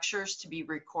all lectures to be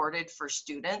recorded for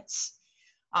students.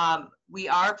 We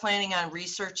are planning on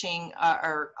researching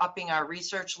or upping our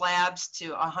research labs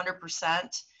to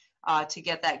 100% to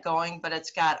get that going, but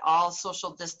it's got all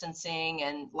social distancing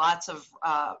and lots of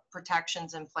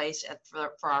protections in place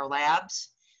for our labs.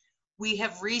 We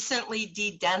have recently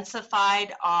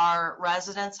de-densified our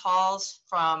residence halls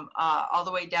from all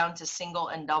the way down to single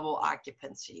and double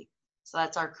occupancy. So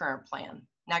that's our current plan.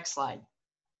 Next slide.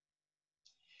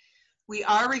 We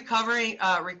are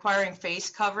requiring face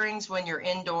coverings when you're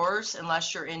indoors,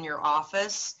 unless you're in your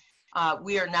office.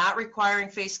 We are not requiring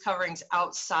face coverings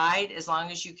outside as long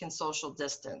as you can social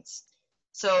distance.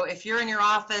 So if you're in your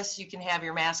office, you can have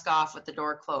your mask off with the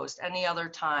door closed. Any other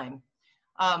time.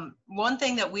 One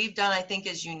thing that we've done, I think,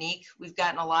 is unique. We've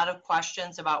gotten a lot of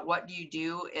questions about what do you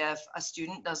do if a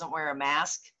student doesn't wear a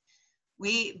mask.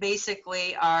 We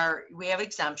basically we have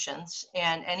exemptions,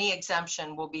 and any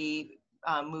exemption will be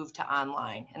moved to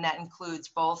online, and that includes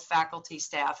both faculty,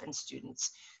 staff, and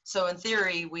students. So in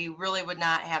theory, we really would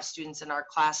not have students in our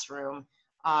classroom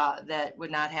that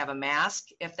would not have a mask.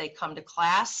 If they come to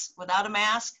class without a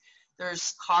mask,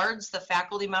 there's cards the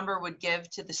faculty member would give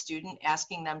to the student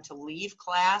asking them to leave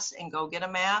class and go get a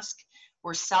mask.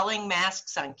 We're selling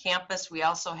masks on campus. We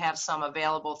also have some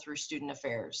available through Student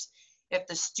Affairs. If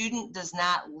the student does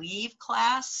not leave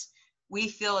class, we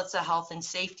feel it's a health and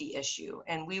safety issue,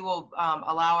 and we will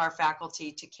allow our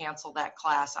faculty to cancel that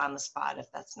class on the spot if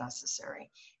that's necessary.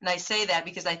 And I say that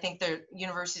because I think the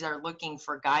universities are looking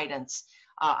for guidance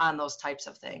on those types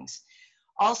of things.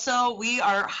 Also, we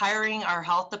are hiring our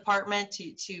health department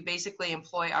to basically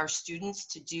employ our students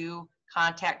to do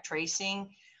contact tracing.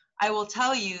 I will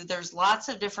tell you, there's lots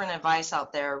of different advice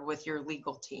out there with your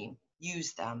legal team.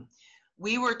 Use them.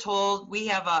 We were told we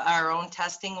have our own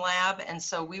testing lab, and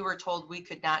so we were told we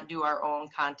could not do our own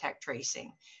contact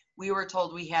tracing. We were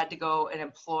told we had to go and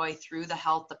employ through the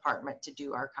health department to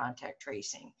do our contact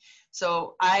tracing.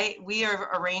 So we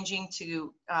are arranging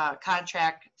to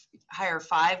hire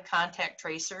 5 contact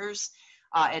tracers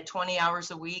at 20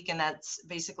 hours a week, and that's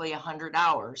basically 100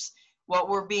 hours. What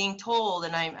we're being told,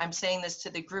 and I'm saying this to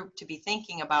the group to be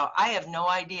thinking about, I have no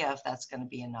idea if that's going to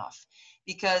be enough,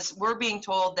 because we're being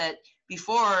told that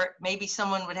before, maybe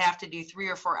someone would have to do 3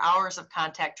 or 4 hours of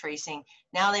contact tracing.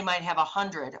 Now they might have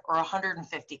 100 or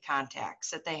 150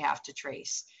 contacts that they have to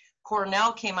trace.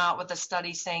 Cornell came out with a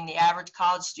study saying the average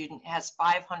college student has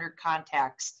 500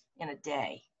 contacts in a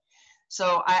day.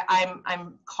 So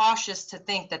I'm cautious to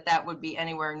think that that would be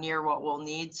anywhere near what we'll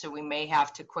need, so we may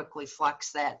have to quickly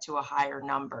flex that to a higher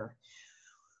number.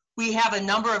 We have a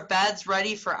number of beds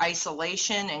ready for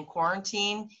isolation and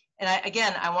quarantine. And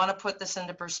I want to put this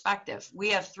into perspective. We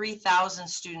have 3,000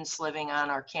 students living on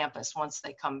our campus once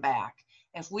they come back.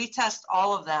 If we test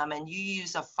all of them and you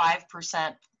use a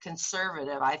 5%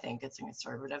 conservative, I think it's a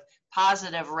conservative,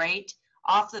 positive rate,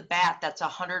 off the bat, that's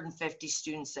 150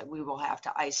 students that we will have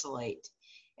to isolate.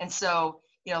 And so,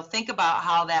 think about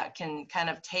how that can kind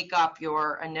of take up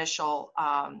your initial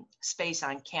space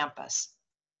on campus.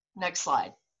 Next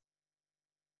slide.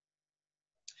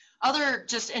 Other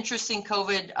just interesting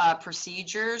COVID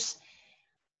procedures.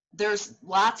 There's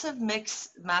lots of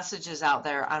mixed messages out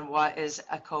there on what is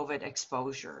a COVID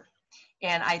exposure.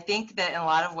 And I think that in a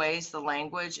lot of ways, the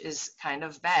language is kind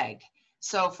of vague.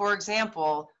 So for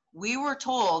example, we were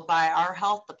told by our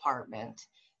health department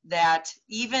that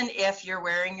even if you're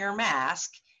wearing your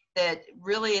mask, that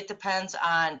really it depends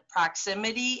on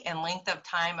proximity and length of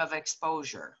time of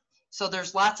exposure. So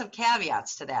there's lots of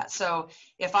caveats to that. So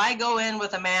if I go in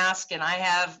with a mask and I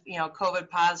have, COVID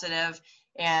positive,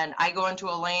 and I go into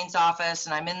Elaine's office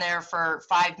and I'm in there for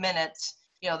 5 minutes,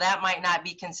 that might not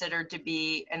be considered to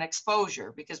be an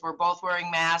exposure because we're both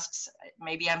wearing masks.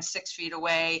 Maybe I'm 6 feet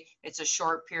away. It's a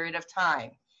short period of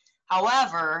time.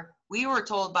 However, we were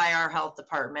told by our health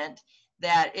department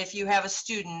that if you have a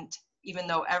student, even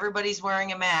though everybody's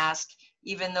wearing a mask,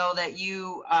 even though that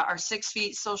you are 6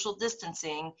 feet social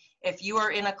distancing, if you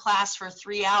are in a class for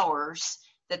 3 hours,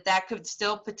 that could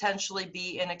still potentially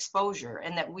be an exposure,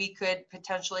 and that we could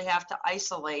potentially have to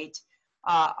isolate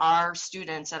our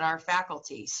students and our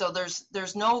faculty. So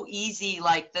there's no easy,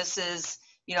 like this is,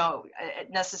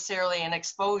 necessarily an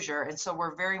exposure. And so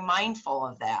we're very mindful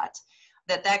of that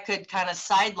could kind of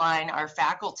sideline our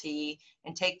faculty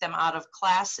and take them out of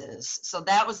classes. So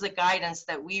that was the guidance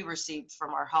that we received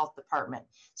from our health department.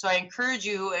 So I encourage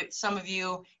you, some of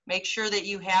you, make sure that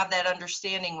you have that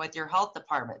understanding with your health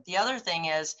department. The other thing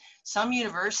is some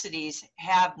universities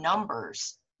have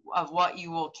numbers of what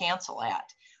you will cancel at.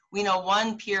 We know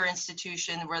one peer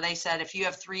institution where they said if you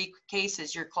have 3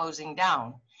 cases, you're closing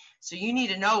down. So you need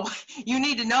to know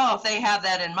if they have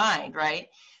that in mind, right?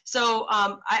 So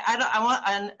I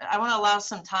want to allow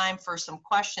some time for some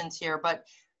questions here, but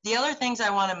the other things I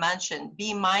want to mention,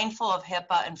 be mindful of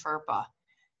HIPAA and FERPA,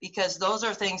 because those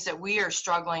are things that we are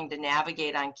struggling to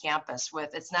navigate on campus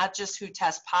with. It's not just who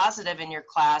tests positive in your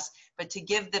class, but to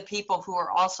give the people who are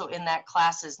also in that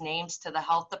class's names to the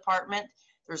health department.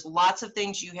 There's lots of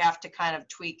things you have to kind of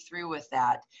tweak through with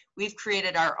that. We've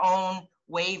created our own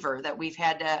waiver that we've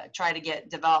had to try to get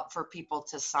developed for people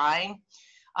to sign.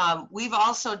 We've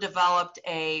also developed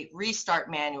a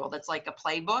restart manual that's like a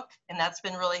playbook, and that's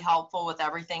been really helpful with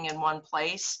everything in one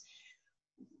place.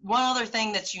 One other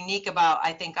thing that's unique about,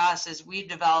 I think, us is we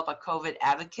develop a COVID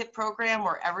advocate program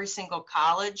where every single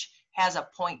college has a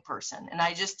point person. And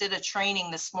I just did a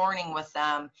training this morning with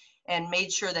them and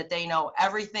made sure that they know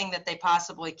everything that they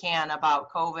possibly can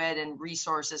about COVID and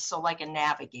resources. So like a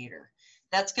navigator.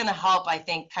 That's going to help, I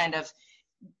think, kind of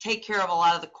take care of a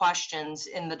lot of the questions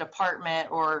in the department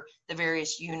or the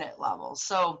various unit levels.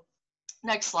 So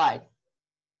next slide.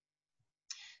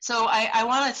 So I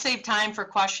want to save time for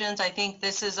questions. I think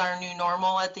this is our new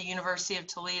normal at the University of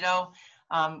Toledo.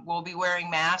 We'll be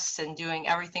wearing masks and doing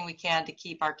everything we can to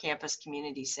keep our campus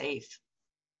community safe.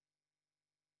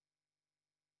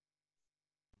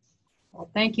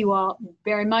 Well, thank you all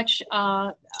very much.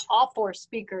 All four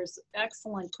speakers,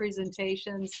 excellent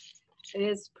presentations. It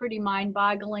is pretty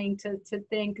mind-boggling to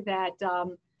think that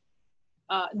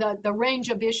the range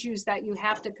of issues that you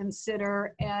have to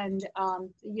consider, and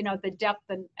you know, the depth,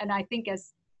 and I think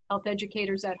as health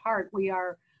educators at heart, we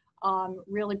are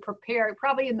really prepared,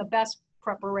 probably in the best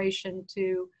preparation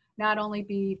to not only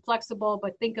be flexible,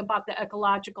 but think about the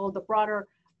ecological, the broader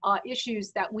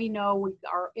issues that we know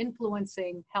are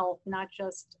influencing health, not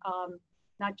just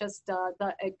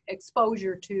the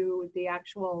exposure to the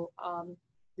actual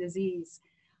disease.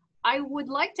 I would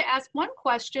like to ask one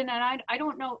question, and I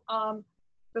don't know,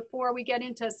 before we get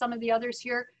into some of the others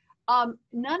here,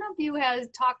 none of you has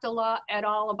talked a lot at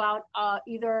all about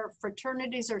either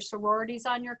fraternities or sororities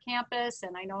on your campus,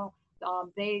 and I know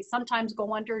they sometimes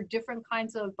go under different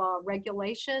kinds of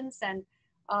regulations, and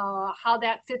how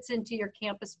that fits into your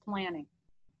campus planning.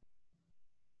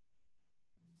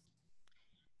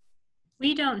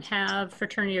 We don't have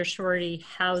fraternity or sorority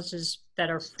houses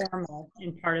that are formal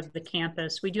in part of the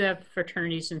campus. We do have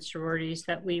fraternities and sororities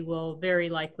that we will very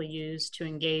likely use to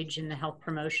engage in the health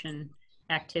promotion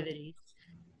activities.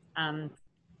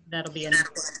 That'll be an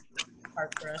important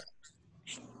part for us.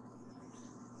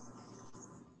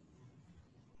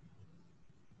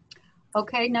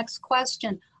 Okay, next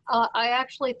question. I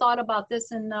actually thought about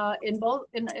this in all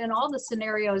the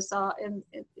scenarios and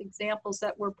examples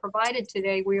that were provided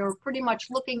today. We were pretty much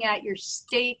looking at your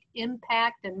state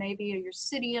impact and maybe your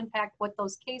city impact, what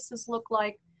those cases look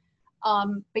like.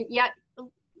 But yet,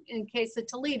 in case of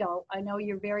Toledo, I know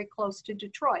you're very close to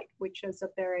Detroit, which is a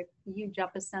very huge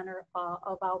epicenter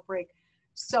of outbreak.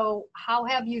 So how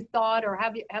have you thought, or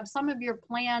have some of your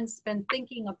plans been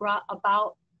thinking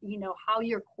about you know, how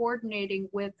you're coordinating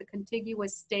with the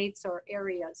contiguous states or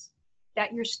areas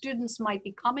that your students might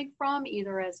be coming from,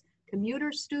 either as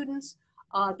commuter students,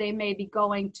 they may be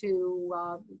going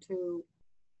to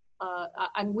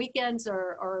on weekends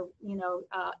or you know,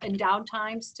 in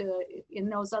downtimes in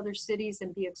those other cities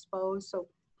and be exposed. So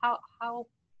how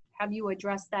have you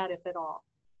addressed that, if at all?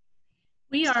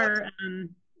 We are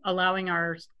allowing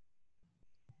our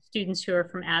students who are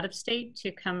from out of state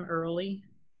to come early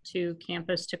to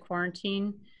campus to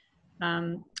quarantine.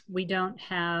 We don't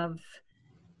have,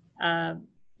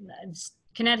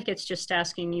 Connecticut's just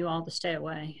asking you all to stay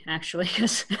away, actually,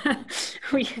 because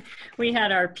we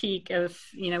had our peak of,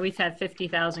 you know, we've had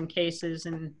 50,000 cases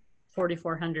and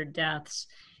 4,400 deaths.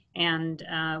 And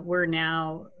we're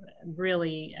now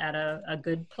really at a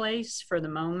good place for the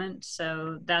moment.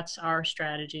 So that's our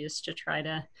strategy, is to try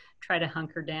to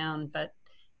hunker down. But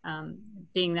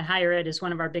being the higher ed is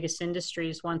one of our biggest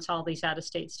industries, once all these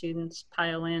out-of-state students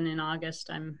pile in August,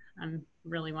 I'm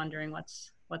really wondering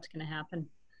what's going to happen.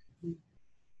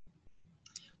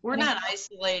 We're not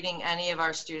isolating any of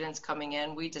our students coming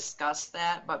in. We discussed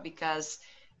that, but because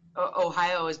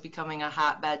Ohio is becoming a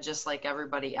hotbed just like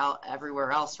everybody else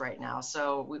everywhere else right now,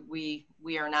 so we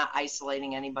are not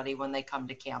isolating anybody when they come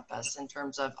to campus in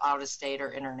terms of out-of-state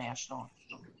or international.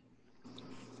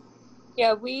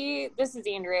 Yeah, this is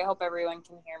Andrea. I hope everyone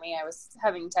can hear me. I was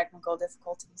having technical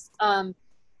difficulties.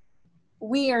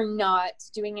 We are not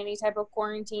doing any type of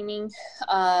quarantining,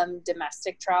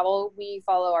 domestic travel. We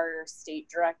follow our state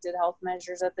directed health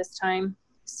measures at this time.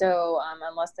 So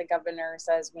unless the governor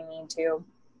says we need to,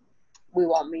 we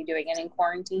won't be doing any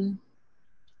quarantine.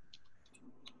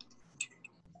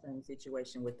 Same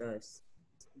situation with us.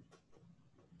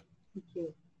 Thank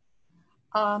you.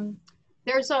 There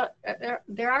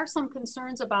are some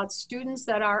concerns about students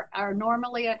that are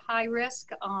normally at high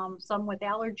risk, some with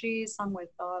allergies, some with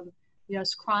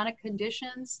chronic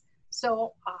conditions.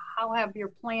 So how have your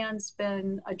plans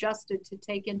been adjusted to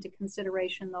take into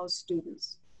consideration those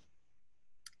students?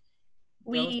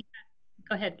 Go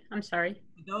ahead, I'm sorry.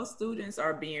 Those students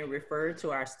are being referred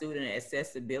to our student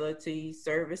accessibility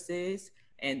services,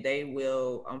 and they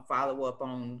will follow up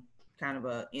on kind of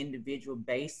an individual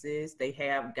basis. They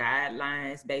have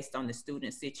guidelines based on the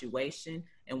student situation,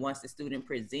 and once the student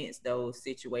presents those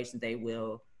situations, they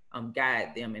will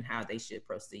guide them in how they should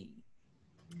proceed.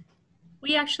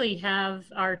 We actually have,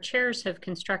 our chairs have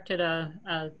constructed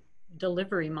a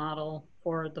delivery model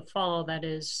for the fall that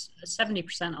is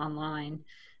 70% online.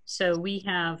 So we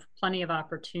have plenty of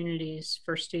opportunities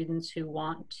for students who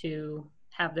want to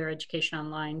have their education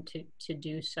online to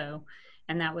do so.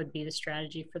 And that would be the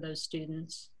strategy for those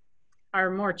students.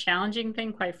 Our more challenging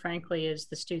thing, quite frankly, is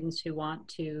the students who want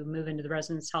to move into the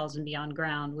residence halls and be on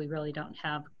ground. We really don't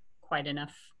have quite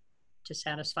enough to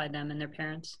satisfy them and their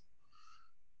parents.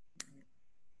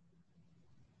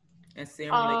 And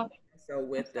similarly, so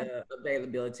with the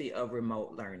availability of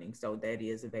remote learning, so that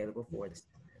is available for the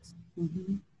students.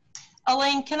 Mm-hmm.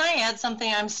 Elaine, can I add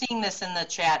something? I'm seeing this in the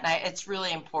chat, and it's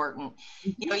really important.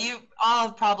 You know, you all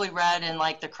have probably read in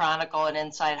like the Chronicle and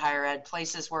Inside Higher Ed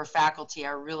places where faculty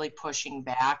are really pushing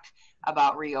back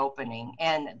about reopening,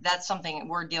 and that's something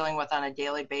we're dealing with on a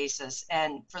daily basis.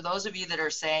 And for those of you that are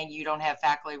saying you don't have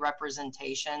faculty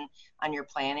representation on your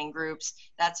planning groups,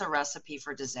 that's a recipe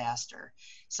for disaster.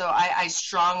 So I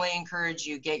strongly encourage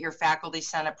you, get your faculty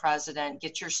senate president,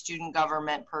 get your student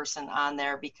government person on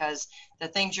there, because the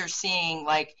things you're seeing,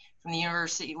 like from the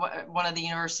university, one of the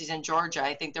universities in Georgia,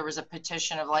 I think there was a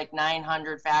petition of like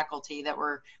 900 faculty that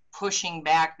were pushing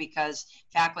back because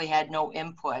faculty had no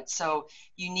input. So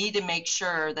you need to make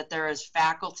sure that there is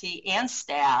faculty and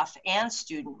staff and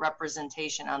student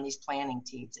representation on these planning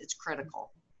teams. It's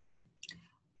critical.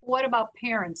 What about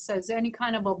parents? Is any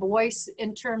kind of a voice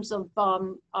in terms of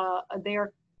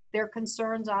their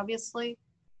concerns, obviously?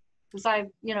 Because I've,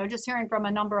 just hearing from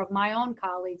a number of my own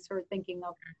colleagues who are thinking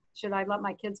of, should I let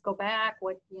my kids go back?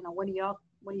 What do you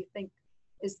think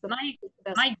is the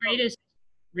best? My greatest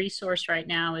resource right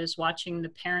now is watching the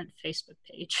parent Facebook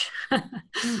page.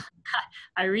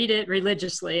 I read it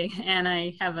religiously, and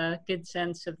I have a good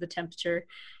sense of the temperature,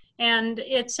 and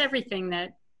it's everything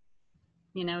that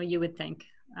you would think.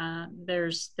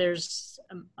 There's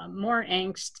more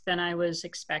angst than I was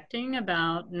expecting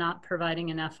about not providing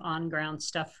enough on-ground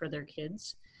stuff for their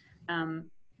kids.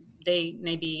 They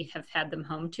maybe have had them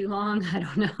home too long. I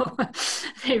don't know.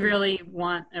 They really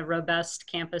want a robust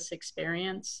campus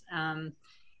experience.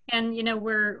 And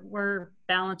we're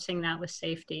balancing that with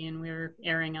safety, and we're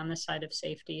erring on the side of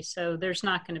safety. So there's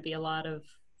not going to be a lot of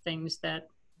things that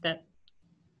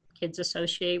kids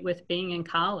associate with being in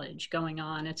college going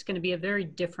on. It's going to be a very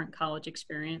different college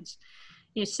experience.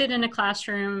 You sit in a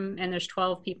classroom and there's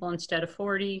 12 people instead of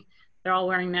 40. They're all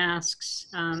wearing masks.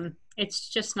 It's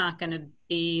just not going to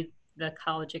be the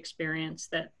college experience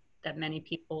that many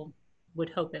people would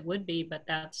hope it would be, but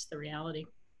that's the reality.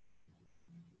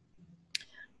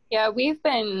 Yeah, we've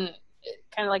been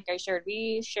kind of like I shared,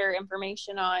 we share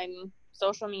information on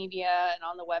social media and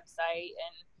on the website.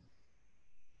 And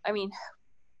I mean,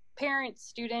 parents,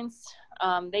 students,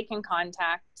 they can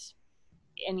contact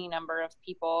any number of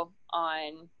people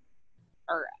on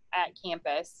or at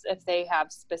campus if they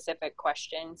have specific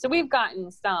questions. So we've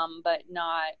gotten some, but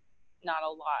not a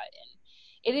lot.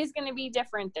 And it is going to be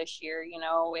different this year,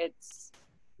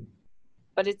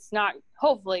 but it's not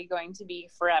hopefully going to be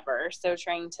forever. So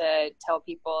trying to tell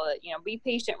people that, be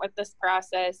patient with this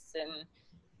process. And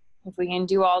if we can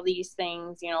do all these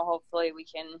things, hopefully we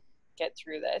can get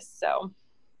through this. So.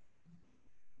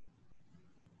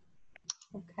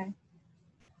 Okay.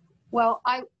 Well,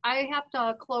 I have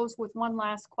to close with one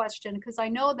last question, because I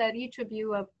know that each of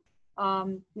you have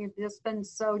you've just been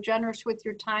so generous with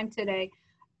your time today.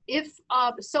 If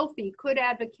Sophie could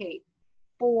advocate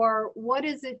for what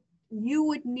is it you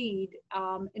would need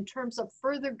in terms of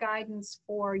further guidance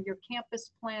for your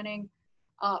campus planning,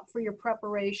 for your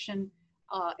preparation,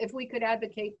 if we could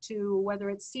advocate to whether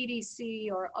it's CDC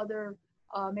or other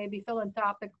maybe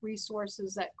philanthropic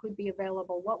resources that could be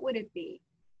available, what would it be?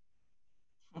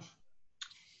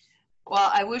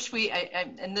 Well, I wish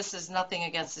and this is nothing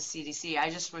against the CDC, I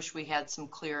just wish we had some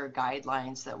clearer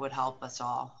guidelines that would help us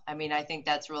all. I mean, I think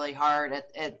that's really hard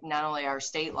at not only our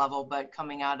state level, but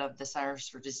coming out of the Centers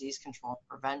for Disease Control and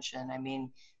Prevention. I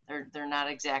mean, they're not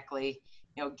exactly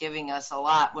you know, giving us a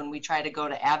lot when we try to go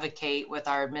to advocate with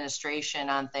our administration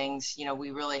on things. You know,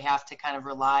 we really have to kind of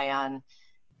rely on,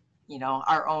 you know,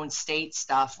 our own state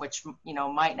stuff, which, you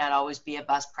know, might not always be a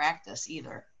best practice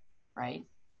either, right?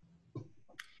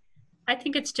 I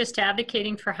think it's just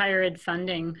advocating for higher ed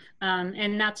funding,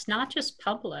 and that's not just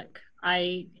public.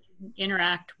 I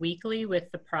interact weekly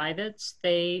with the privates.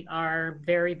 They are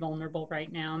very vulnerable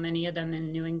right now. Many of them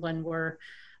in New England were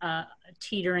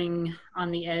teetering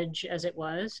on the edge as it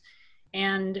was.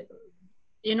 And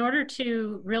in order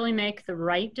to really make the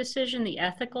right decision, the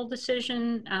ethical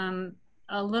decision,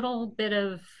 a little bit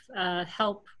of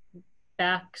help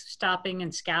backstopping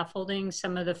and scaffolding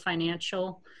some of the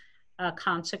financial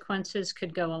consequences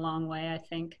could go a long way, I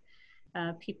think.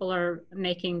 People are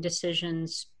making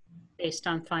decisions based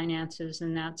on finances,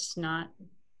 and that's not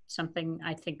something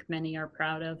I think many are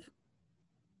proud of.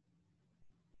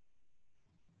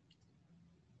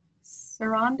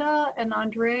 Saranda and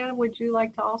Andrea, would you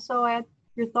like to also add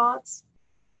your thoughts?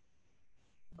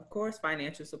 Of course,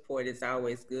 financial support is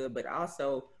always good, but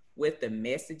also with the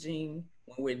messaging,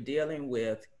 when we're dealing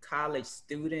with college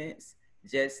students,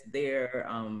 just their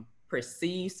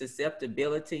perceived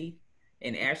susceptibility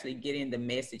and actually getting the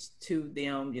message to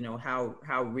them, you know,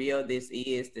 how real this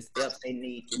is, the steps they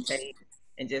need to take,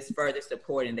 and just further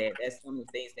supporting that. That's some of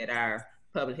the things that our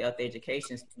public health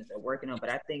education students are working on. But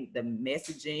I think the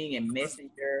messaging and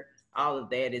messenger, all of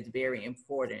that is very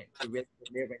important to really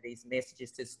deliver these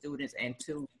messages to students and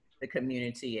to the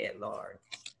community at large.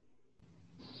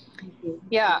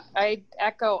 Yeah, I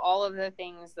echo all of the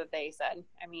things that they said.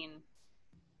 I mean,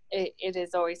 it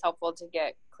is always helpful to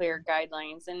get clear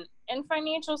guidelines and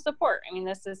financial support. I mean,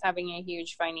 this is having a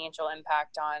huge financial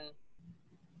impact on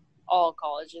all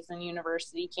colleges and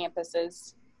university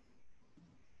campuses.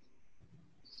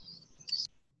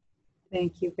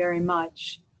 Thank you very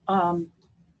much.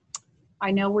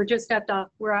 I know we're just at the,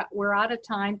 we're out of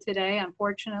time today.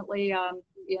 Unfortunately,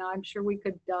 you know, I'm sure we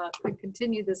could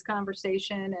continue this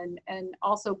conversation and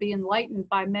also be enlightened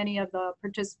by many of the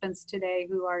participants today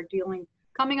who are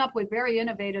coming up with very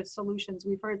innovative solutions.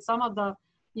 We've heard some of the,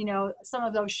 you know, some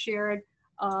of those shared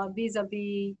vis-a-vis,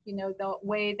 you know, the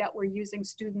way that we're using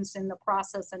students in the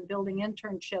process and building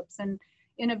internships and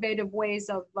innovative ways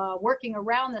of working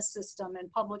around the system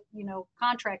and public, you know,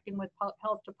 contracting with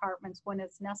health departments when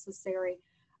it's necessary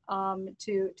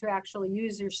to actually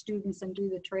use your students and do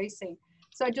the tracing.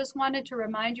 So I just wanted to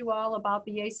remind you all about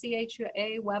the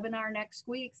ACHA webinar next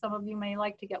week. Some of you may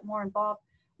like to get more involved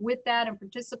with that and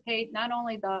participate, not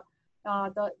only the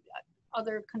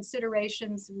other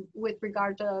considerations with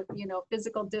regard to, you know,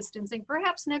 physical distancing.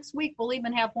 Perhaps next week we'll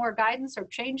even have more guidance or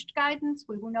changed guidance,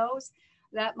 who knows,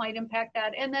 that might impact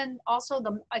that. And then also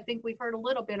I think we've heard a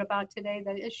little bit about today,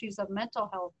 the issues of mental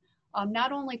health,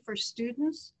 not only for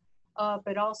students,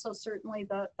 but also certainly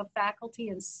the faculty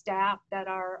and staff that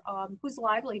are, whose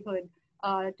livelihood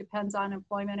depends on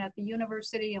employment at the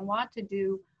university and want to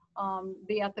do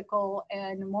the ethical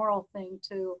and moral thing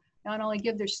to not only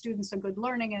give their students a good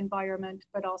learning environment,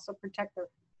 but also protect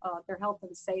their health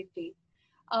and safety.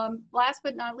 Last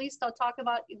but not least, I'll talk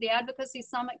about the Advocacy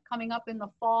Summit coming up in the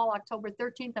fall, October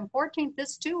 13th and 14th.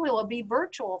 This too will be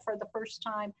virtual for the first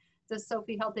time, the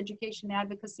Sophie Health Education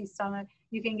Advocacy Summit.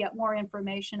 You can get more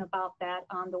information about that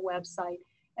on the website.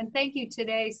 And thank you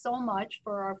today so much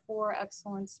for our 4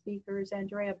 excellent speakers,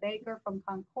 Andrea Baker from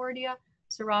Concordia,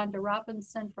 Saranda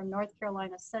Robinson from North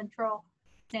Carolina Central,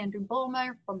 Andrew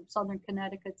Bulmer from Southern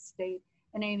Connecticut State,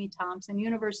 and Amy Thompson,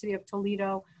 University of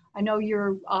Toledo. I know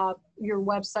your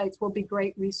websites will be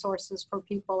great resources for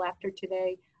people after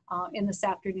today in this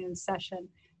afternoon session.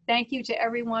 Thank you to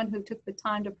everyone who took the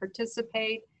time to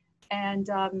participate, and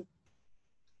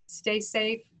stay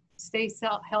safe, stay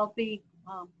healthy,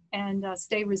 and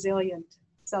stay resilient.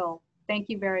 So thank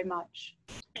you very much.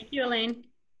 Thank you, Elaine.